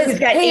somebody says,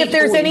 hey, if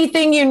there's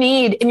anything you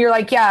need, and you're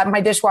like, yeah,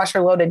 my dishwasher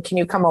loaded, can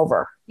you come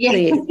over? Yeah.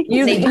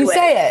 You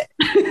say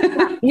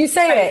it. You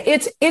say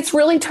it. It's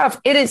really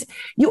tough. It is.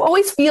 You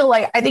always feel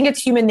like, I think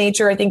it's human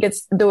nature. I think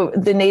it's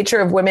the nature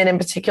of women in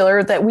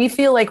particular that we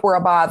feel like we're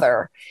a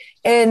bother.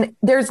 And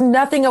there's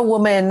nothing a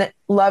woman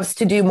loves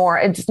to do more.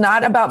 It's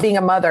not about being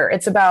a mother.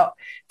 It's about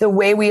the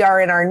way we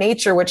are in our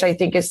nature, which I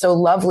think is so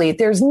lovely.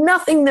 There's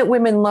nothing that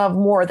women love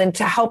more than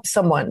to help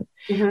someone.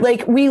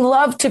 Like we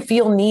love to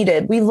feel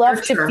needed. We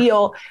love to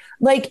feel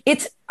like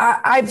it's,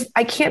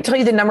 I can't tell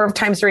you the number of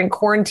times during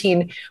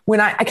quarantine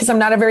because I'm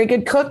not a very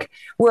good cook,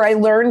 where I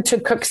learned to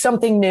cook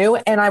something new.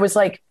 And I was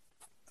like,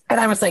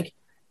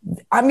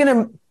 I'm going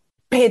to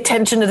pay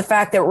attention to the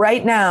fact that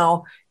right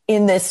now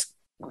in this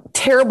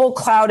terrible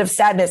cloud of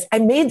sadness, I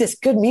made this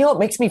good meal. It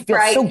makes me feel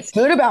so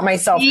good about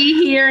myself.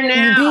 Be here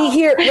now. Be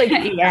here. Like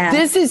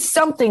this is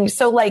something.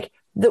 So like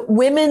the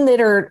women that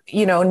are,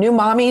 you know, new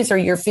mommies or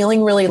you're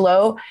feeling really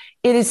low,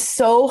 it is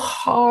so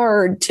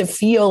hard to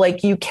feel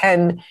like you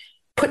can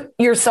put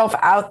yourself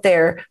out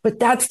there, but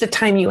that's the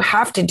time you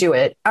have to do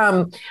it.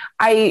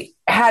 I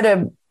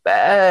had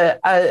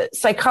a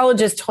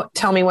psychologist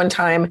tell me one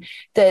time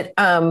that,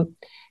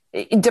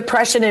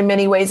 depression in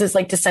many ways is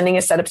like descending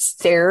a set of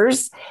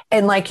stairs,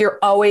 and like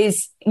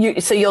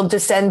so you'll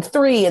descend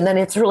 3 and then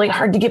it's really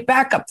hard to get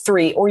back up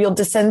 3, or you'll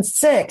descend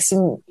 6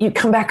 and you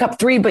come back up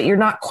 3, but you're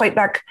not quite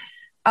back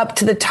up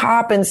to the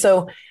top. And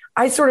so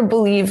I sort of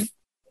believe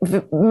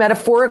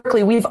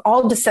metaphorically, we've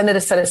all descended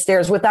a set of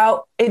stairs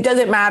it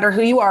doesn't matter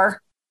who you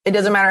are. It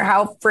doesn't matter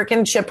how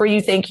freaking chipper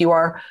you think you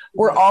are.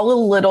 We're all a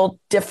little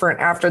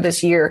different after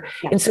this year.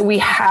 And so we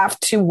have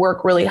to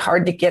work really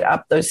hard to get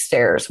up those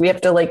stairs. We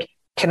have to like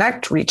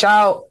connect, reach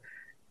out,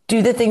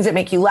 do the things that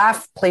make you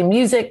laugh, play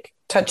music,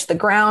 touch the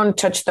ground,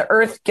 touch the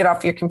earth, get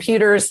off your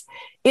computers.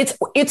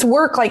 It's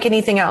work like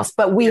anything else,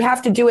 but we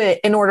have to do it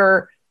in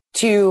order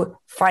to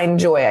find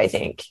joy. I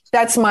think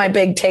that's my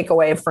big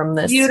takeaway from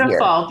this.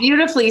 Beautiful,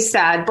 beautifully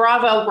said.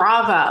 Bravo,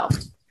 bravo.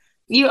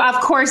 You,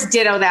 of course,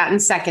 ditto that and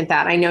second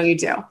that. I know you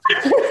do.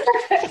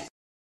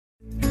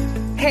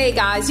 Hey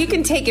guys, you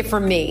can take it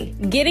from me.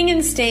 Getting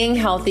and staying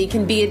healthy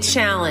can be a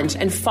challenge,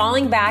 and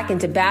falling back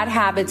into bad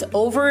habits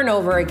over and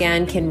over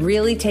again can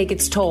really take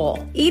its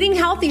toll. Eating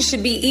healthy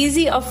should be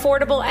easy,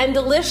 affordable, and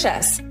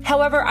delicious.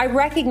 However, I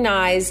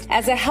recognize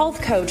as a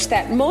health coach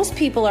that most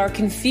people are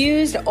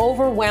confused,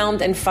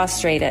 overwhelmed, and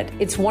frustrated.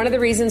 It's one of the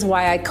reasons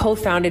why I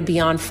co-founded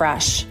Beyond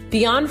Fresh.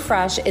 Beyond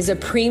Fresh is a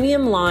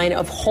premium line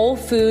of whole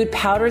food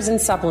powders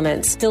and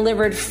supplements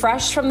delivered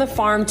fresh from the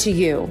farm to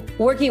you.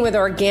 Working with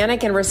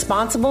organic and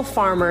responsible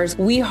farmers,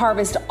 we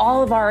harvest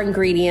all of our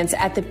ingredients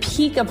at the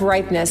peak of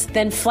ripeness,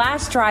 then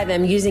flash dry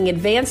them using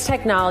advanced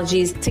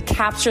technologies to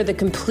capture the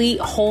complete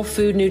whole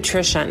food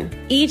nutrition.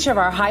 Each of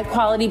our high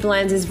quality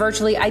blends is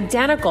virtually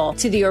identical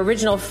to the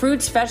original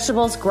fruits,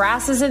 vegetables,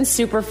 grasses, and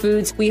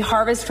superfoods we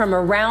harvest from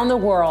around the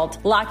world,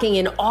 locking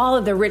in all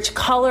of the rich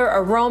color,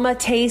 aroma,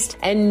 taste,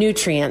 and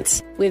nutrients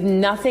with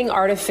nothing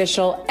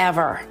artificial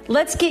ever.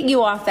 Let's get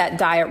you off that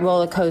diet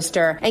roller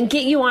coaster and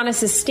get you on a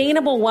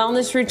sustainable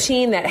wellness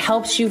routine that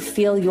helps you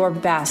feel your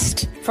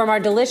best. From our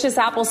delicious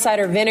apple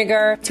cider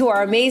vinegar to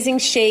our amazing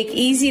shake,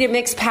 easy to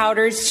mix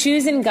powders,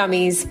 chews, and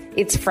gummies,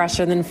 it's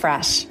fresher than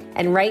fresh.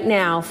 And right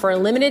now, for a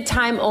limited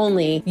time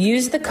only,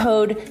 use the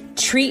code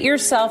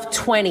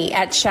TREATYOURSELF20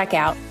 at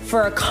checkout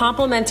for a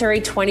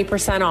complimentary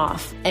 20%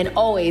 off, and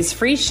always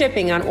free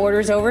shipping on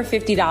orders over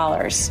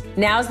 $50.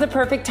 Now's the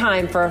perfect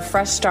time for a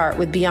fresh start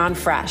with Beyond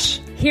Fresh.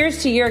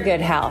 Here's to your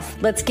good health.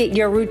 Let's get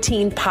your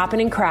routine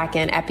popping and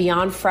cracking at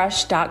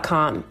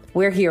beyondfresh.com.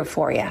 We're here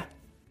for you.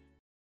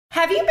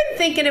 Have you been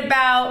thinking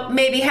about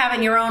maybe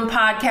having your own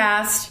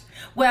podcast?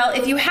 Well,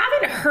 if you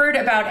haven't heard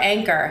about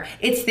Anchor,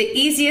 it's the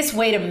easiest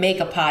way to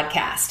make a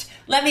podcast.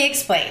 Let me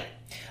explain.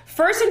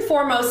 First and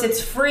foremost, it's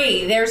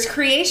free. There's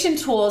creation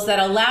tools that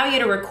allow you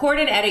to record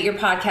and edit your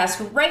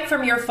podcast right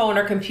from your phone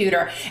or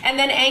computer. And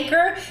then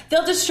Anchor,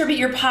 they'll distribute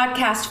your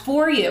podcast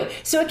for you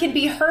so it can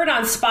be heard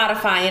on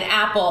Spotify and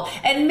Apple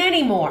and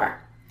many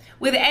more.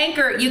 With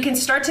Anchor, you can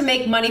start to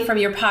make money from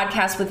your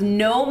podcast with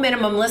no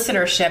minimum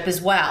listenership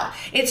as well.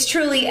 It's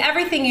truly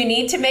everything you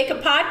need to make a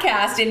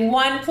podcast in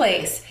one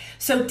place.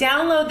 So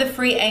download the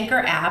free Anchor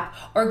app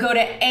or go to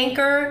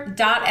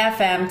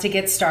anchor.fm to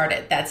get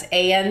started. That's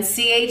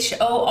ANCHOR.FM.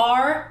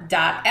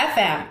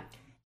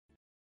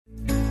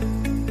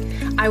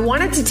 I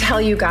wanted to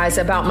tell you guys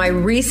about my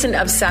recent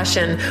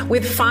obsession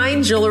with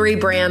fine jewelry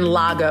brand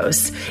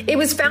Lagos. It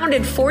was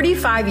founded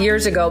 45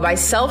 years ago by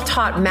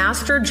self-taught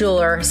master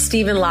jeweler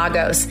Stephen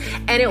Lagos,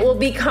 and it will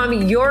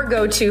become your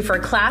go-to for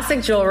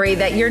classic jewelry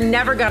that you're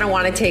never going to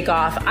want to take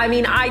off. I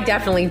mean, I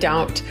definitely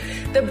don't.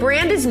 The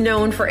brand is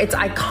known for its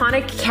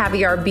iconic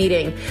caviar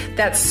beading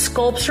that's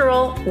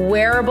sculptural,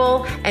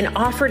 wearable, and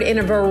offered in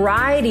a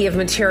variety of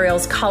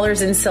materials,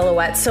 colors, and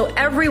silhouettes so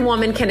every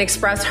woman can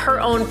express her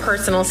own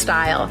personal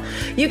style.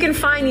 You can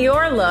find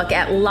your look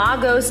at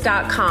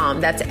lagos.com,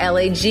 that's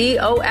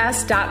LAGOS.com,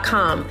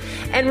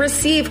 and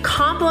receive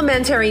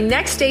complimentary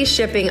next day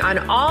shipping on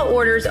all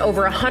orders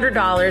over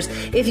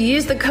 $100 if you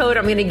use the code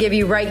I'm going to give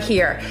you right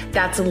here.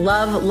 That's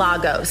Love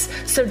Lagos.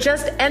 So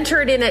just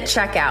enter it in at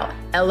checkout.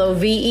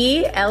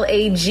 LOVELAGOS,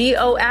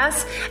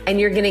 and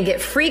you're going to get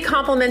free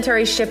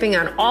complimentary shipping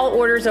on all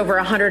orders over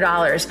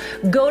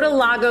 $100. Go to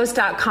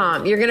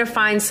lagos.com. You're going to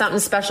find something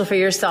special for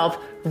yourself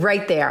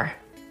right there.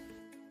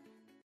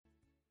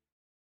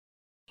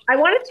 I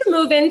wanted to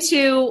move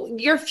into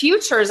your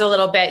futures a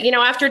little bit. You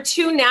know, after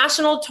 2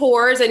 national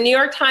tours, a New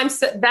York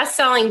Times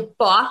best-selling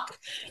book,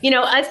 you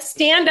know, a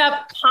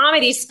stand-up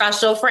comedy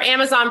special for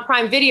Amazon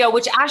Prime Video,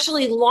 which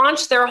actually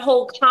launched their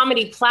whole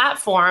comedy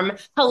platform.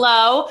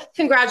 Hello,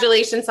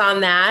 congratulations on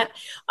that.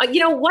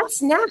 You know,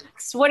 what's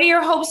next? What are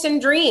your hopes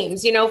and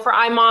dreams, you know, for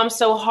I Mom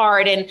So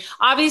Hard? And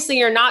obviously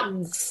you're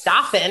not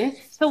stopping.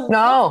 So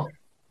No.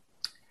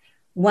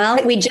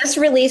 Well, we just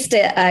released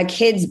a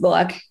kid's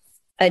book,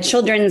 a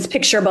children's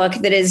picture book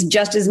that is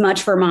just as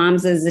much for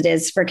moms as it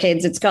is for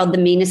kids. It's called The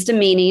Meanest of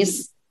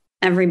Meanies.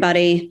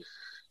 Everybody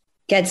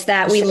gets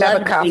that. We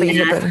love doing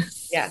that.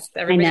 Yes,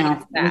 everybody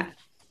gets that.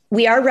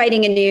 We are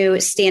writing a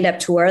new stand-up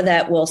tour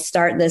that will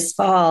start this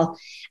fall,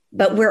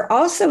 but we're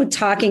also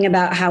talking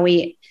about how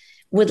we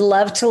would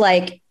love to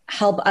like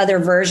help other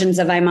versions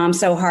of I Mom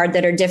So Hard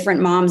that are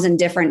different moms and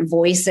different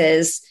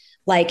voices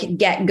like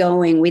get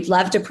going. We'd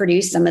love to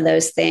produce some of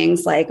those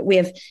things. Like we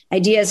have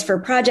ideas for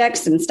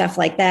projects and stuff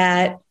like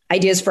that,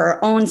 ideas for our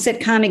own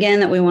sitcom again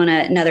that we want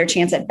another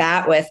chance at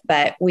bat with,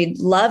 but we'd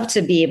love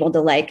to be able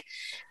to like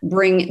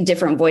bring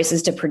different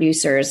voices to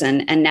producers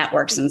and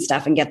networks and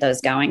stuff and get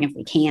those going if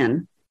we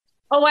can.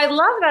 Oh, I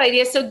love that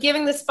idea. So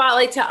giving the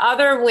spotlight to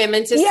other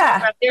women to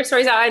spread their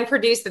stories out and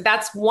produce that.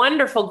 That's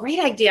wonderful.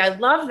 Great idea. I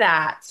love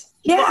that.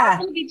 Yeah. Well, I'm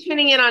going to be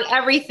tuning in on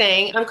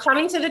everything. I'm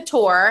coming to the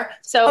tour.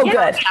 So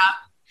good.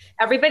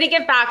 Everybody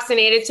get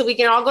vaccinated so we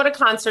can all go to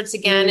concerts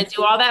again and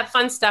do all that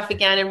fun stuff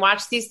again and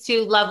watch these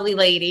 2 lovely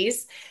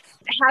ladies.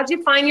 How'd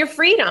you find your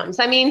freedoms?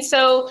 I mean,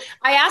 so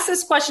I ask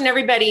this question,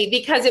 everybody,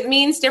 because it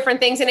means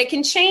different things and it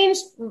can change,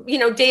 you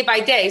know, day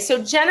by day.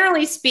 So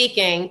generally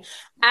speaking,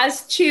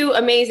 as 2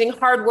 amazing,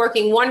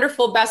 hardworking,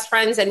 wonderful best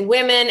friends and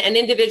women and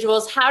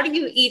individuals, how do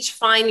you each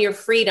find your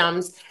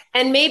freedoms?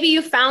 And maybe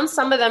you found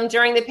some of them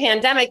during the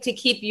pandemic to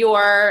keep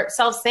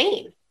yourself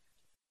sane.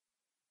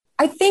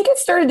 I think it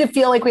started to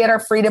feel like we had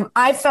our freedom.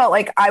 I felt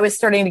like I was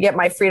starting to get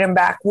my freedom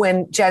back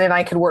when Jen and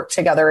I could work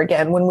together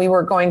again, when we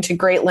were going to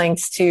great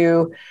lengths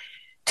to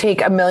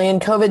take 1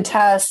 million COVID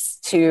tests,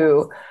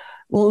 to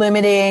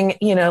limiting,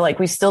 you know, like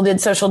we still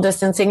did social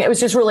distancing. It was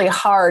just really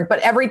hard. But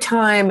every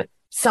time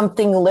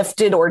something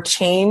lifted or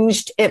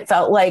changed, it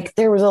felt like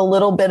there was a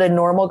little bit of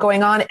normal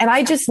going on. And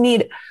I just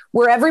need,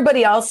 where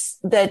everybody else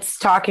that's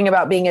talking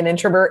about being an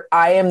introvert,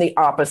 I am the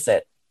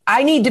opposite.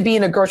 I need to be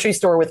in a grocery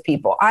store with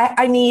people.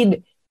 I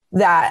need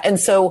that. And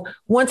so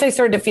once I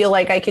started to feel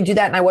like I could do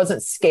that and I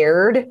wasn't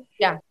scared,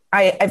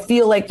 I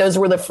feel like those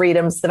were the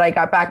freedoms that I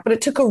got back, but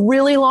it took a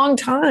really long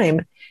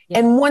time. Yeah.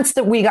 And once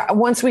we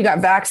got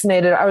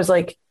vaccinated, I was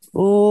like,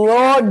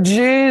 Lord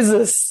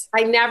Jesus.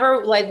 I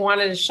never like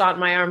wanted a shot in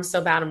my arm so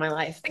bad in my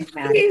life.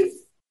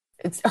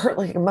 It's hurt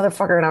like a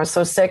motherfucker. And I was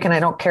so sick and I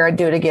don't care. I'd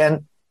do it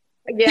again.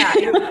 Yeah,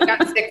 I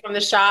got sick from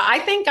the shot. I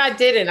think I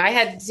didn't. I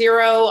had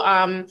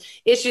 0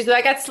 issues, but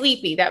I got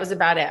sleepy. That was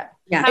about it.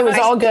 Yeah, it was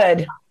all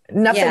good.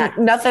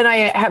 Nothing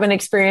I haven't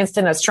experienced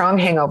in a strong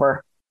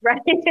hangover.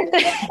 Right.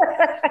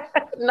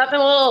 Nothing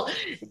a little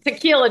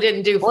tequila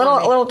didn't do for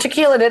me. Little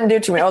tequila didn't do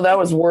to me. Oh, that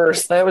was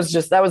worse. That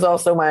was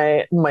also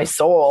my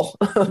soul.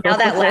 Now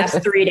that lasts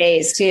 3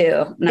 days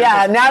too.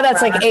 Now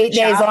that's like 8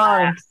 days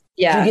long.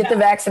 Yeah. Did you get the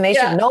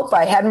vaccination? Yeah. Nope.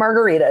 I had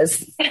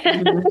margaritas.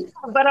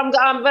 but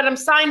I'm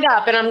signed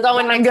up and I'm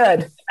going next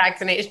good.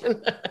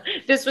 Vaccination.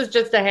 This was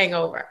just a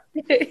hangover.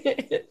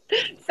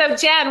 So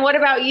Jen, what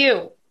about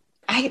you?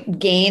 I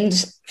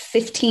gained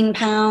 15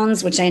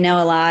 pounds, which I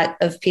know a lot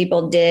of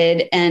people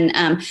did. And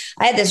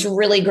I had this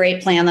really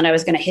great plan that I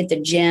was going to hit the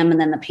gym, and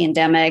then the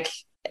pandemic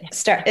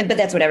started, but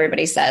that's what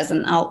everybody says.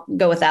 And I'll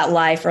go with that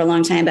lie for a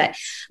long time. But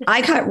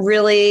I got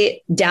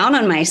really down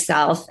on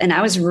myself, and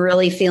I was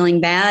really feeling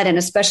bad. And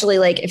especially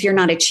like if you're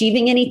not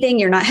achieving anything,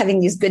 you're not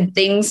having these good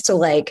things to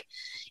like,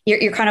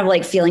 you're kind of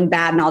like feeling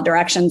bad in all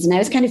directions. And I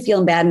was kind of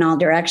feeling bad in all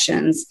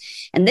directions.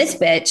 And this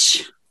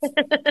bitch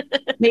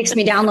makes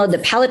me download the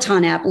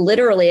Peloton app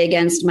literally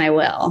against my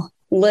will.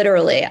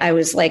 Literally. I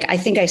was like, I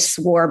think I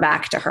swore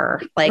back to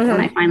her, like when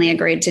I finally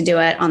agreed to do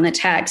it on the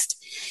text.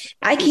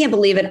 I can't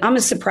believe it. I'm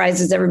as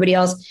surprised as everybody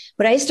else,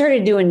 but I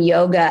started doing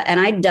yoga and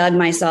I dug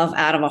myself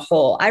out of a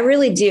hole. I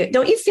really do.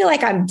 Don't you feel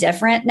like I'm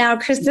different now,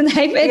 Kristen?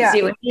 I've been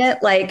doing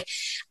it. Like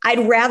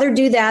I'd rather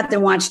do that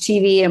than watch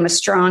TV. I'm a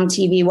strong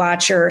TV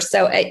watcher.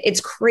 So it's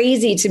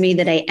crazy to me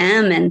that I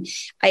am. And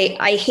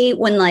I hate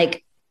when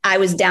like I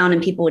was down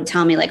and people would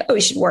tell me like, oh,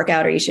 you should work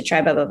out or you should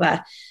try blah, blah,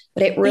 blah.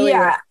 But it really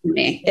worked for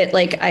me. It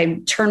like, I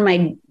turned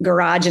my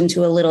garage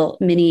into a little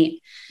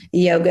mini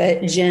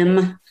yoga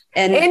gym.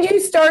 And you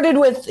started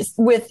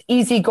with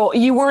easy goal.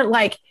 You weren't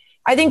like,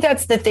 I think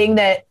that's the thing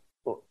that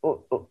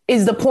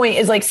is the point,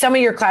 is like some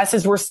of your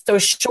classes were so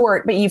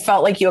short, but you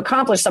felt like you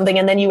accomplished something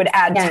and then you would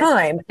add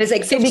time. It's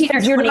like 15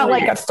 because you're not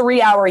like a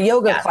 3-hour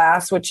yoga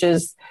class, which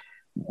is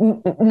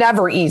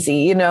never easy,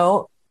 you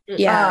know?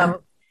 Yeah.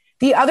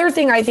 The other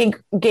thing I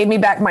think gave me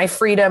back my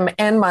freedom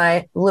and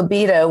my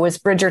libido was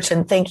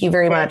Bridgerton. Thank you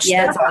very much.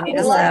 Yeah. That's all I need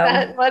to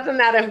say. Wasn't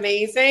that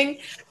amazing?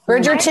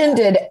 Bridgerton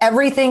did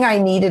everything I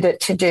needed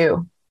it to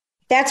do.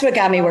 That's what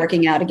got me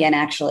working out again,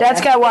 actually.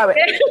 That's got what.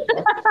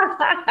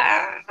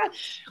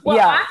 Well,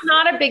 I'm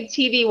not a big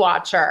TV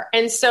watcher.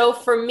 And so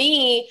for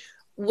me,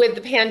 with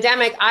the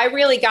pandemic, I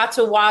really got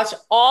to watch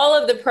all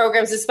of the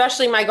programs,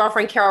 especially my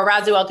girlfriend, Carol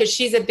Radziwill, because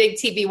she's a big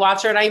TV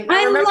watcher. And I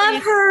remember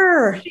love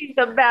her. She's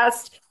the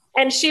best.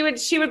 And she would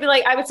be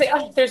like, I would say,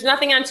 oh, there's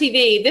nothing on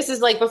TV. This is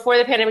like before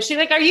the pandemic. She's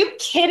like, are you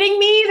kidding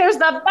me? There's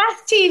the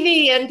best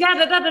TV and da,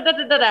 da, da, da,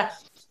 da, da, da.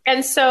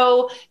 And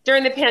so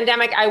during the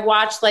pandemic, I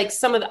watched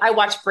I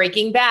watched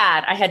Breaking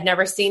Bad. I had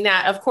never seen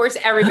that. Of course,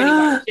 everybody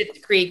watched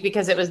Schitt's Creek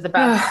because it was the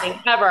best thing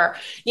ever.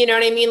 You know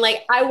what I mean?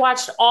 Like I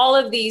watched all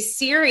of these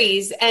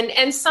series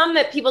and some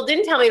that people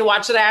didn't tell me to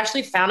watch that I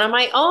actually found on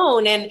my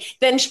own and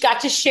then got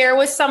to share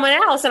with someone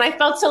else. And I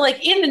felt so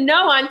like in the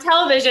know on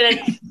television, and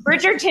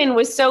Bridgerton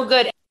was so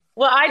good.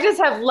 Well, I just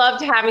have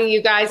loved having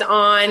you guys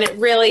on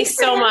really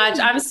so much.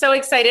 I'm so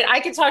excited. I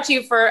could talk to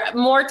you for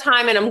more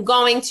time, and I'm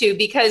going to,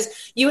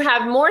 because you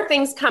have more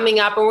things coming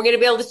up and we're going to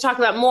be able to talk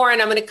about more. And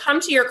I'm going to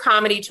come to your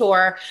comedy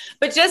tour.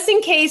 But just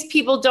in case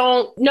people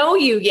don't know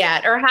you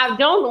yet or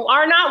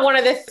are not one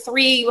of the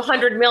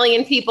 300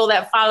 million people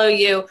that follow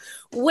you,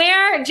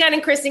 where, Jen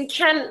and Kristen,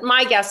 can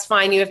my guests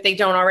find you if they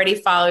don't already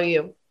follow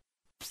you?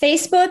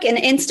 Facebook and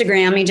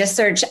Instagram, you just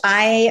search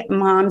I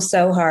Mom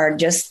So Hard.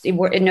 Just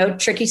no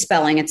tricky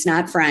spelling. It's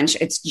not French.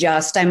 It's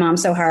just I Mom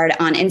So Hard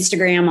on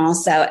Instagram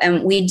also.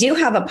 And we do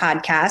have a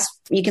podcast.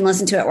 You can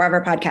listen to it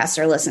wherever podcasts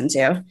are listened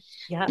to.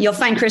 Yeah. You'll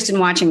find Kristen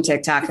watching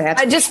TikTok.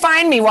 Just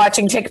find me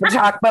watching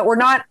TikTok, but we're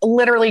not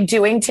literally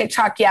doing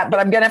TikTok yet, but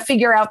I'm going to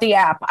figure out the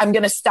app. I'm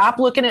going to stop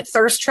looking at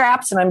thirst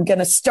traps and I'm going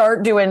to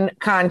start doing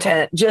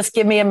content. Just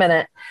give me a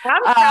minute.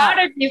 I'm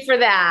proud of you for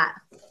that.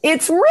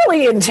 It's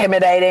really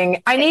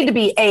intimidating. I need to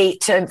be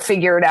 8 to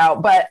figure it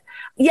out. But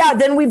yeah,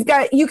 then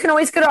you can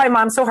always go to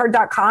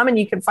imomsohard.com and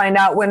you can find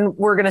out when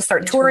we're going to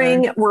start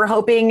touring. We're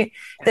hoping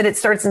that it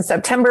starts in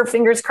September,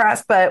 fingers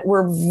crossed, but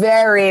we're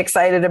very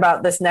excited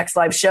about this next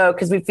live show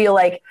because we feel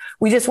like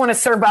we just want to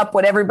serve up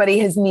what everybody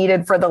has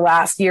needed for the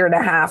last year and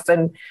a half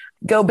and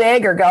go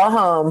big or go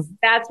home.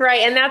 That's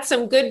right. And that's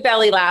some good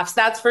belly laughs.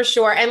 That's for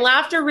sure. And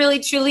laughter really,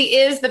 truly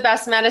is the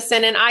best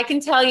medicine. And I can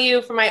tell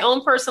you from my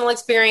own personal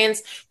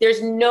experience,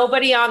 there's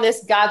nobody on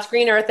this God's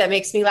green earth that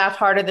makes me laugh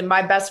harder than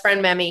my best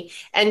friend, Memi.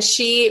 And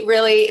she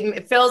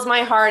really fills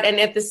my heart. And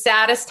at the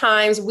saddest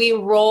times, we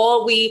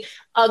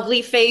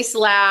ugly face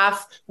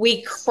laugh.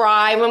 We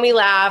cry when we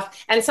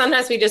laugh. And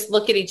sometimes we just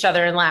look at each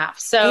other and laugh.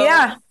 So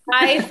yeah.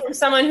 From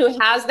someone who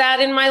has that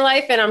in my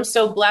life, and I'm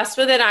so blessed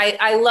with it,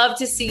 I love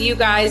to see you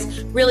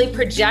guys really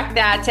project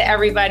that to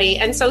everybody.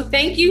 And so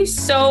thank you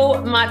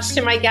so much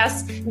to my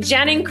guests,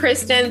 Jen and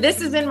Kristen.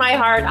 This is In My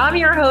Heart. I'm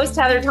your host,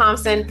 Heather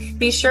Thompson.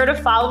 Be sure to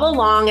follow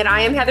along at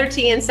I Am Heather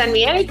T and send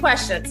me any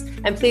questions.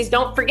 And please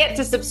don't forget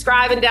to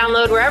subscribe and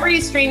download wherever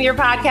you stream your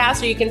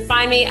podcast, or you can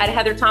find me at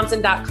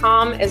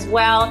heatherthompson.com as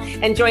well.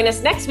 And join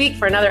us next week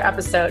for another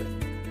episode.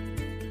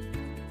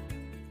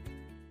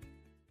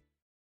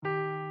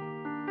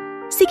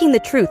 Seeking the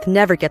truth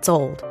never gets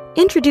old.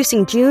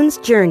 Introducing June's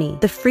Journey,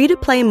 the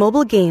free-to-play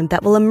mobile game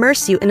that will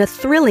immerse you in a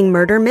thrilling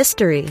murder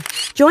mystery.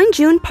 Join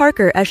June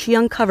Parker as she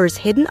uncovers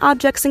hidden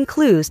objects and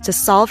clues to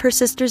solve her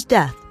sister's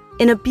death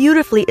in a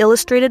beautifully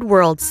illustrated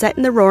world set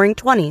in the Roaring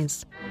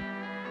 '20s.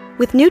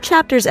 With new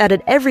chapters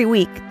added every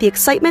week, the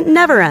excitement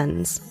never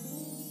ends.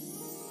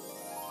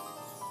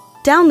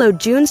 Download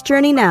June's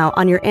Journey now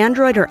on your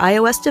Android or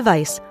iOS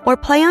device, or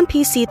play on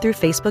PC through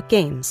Facebook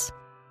Games.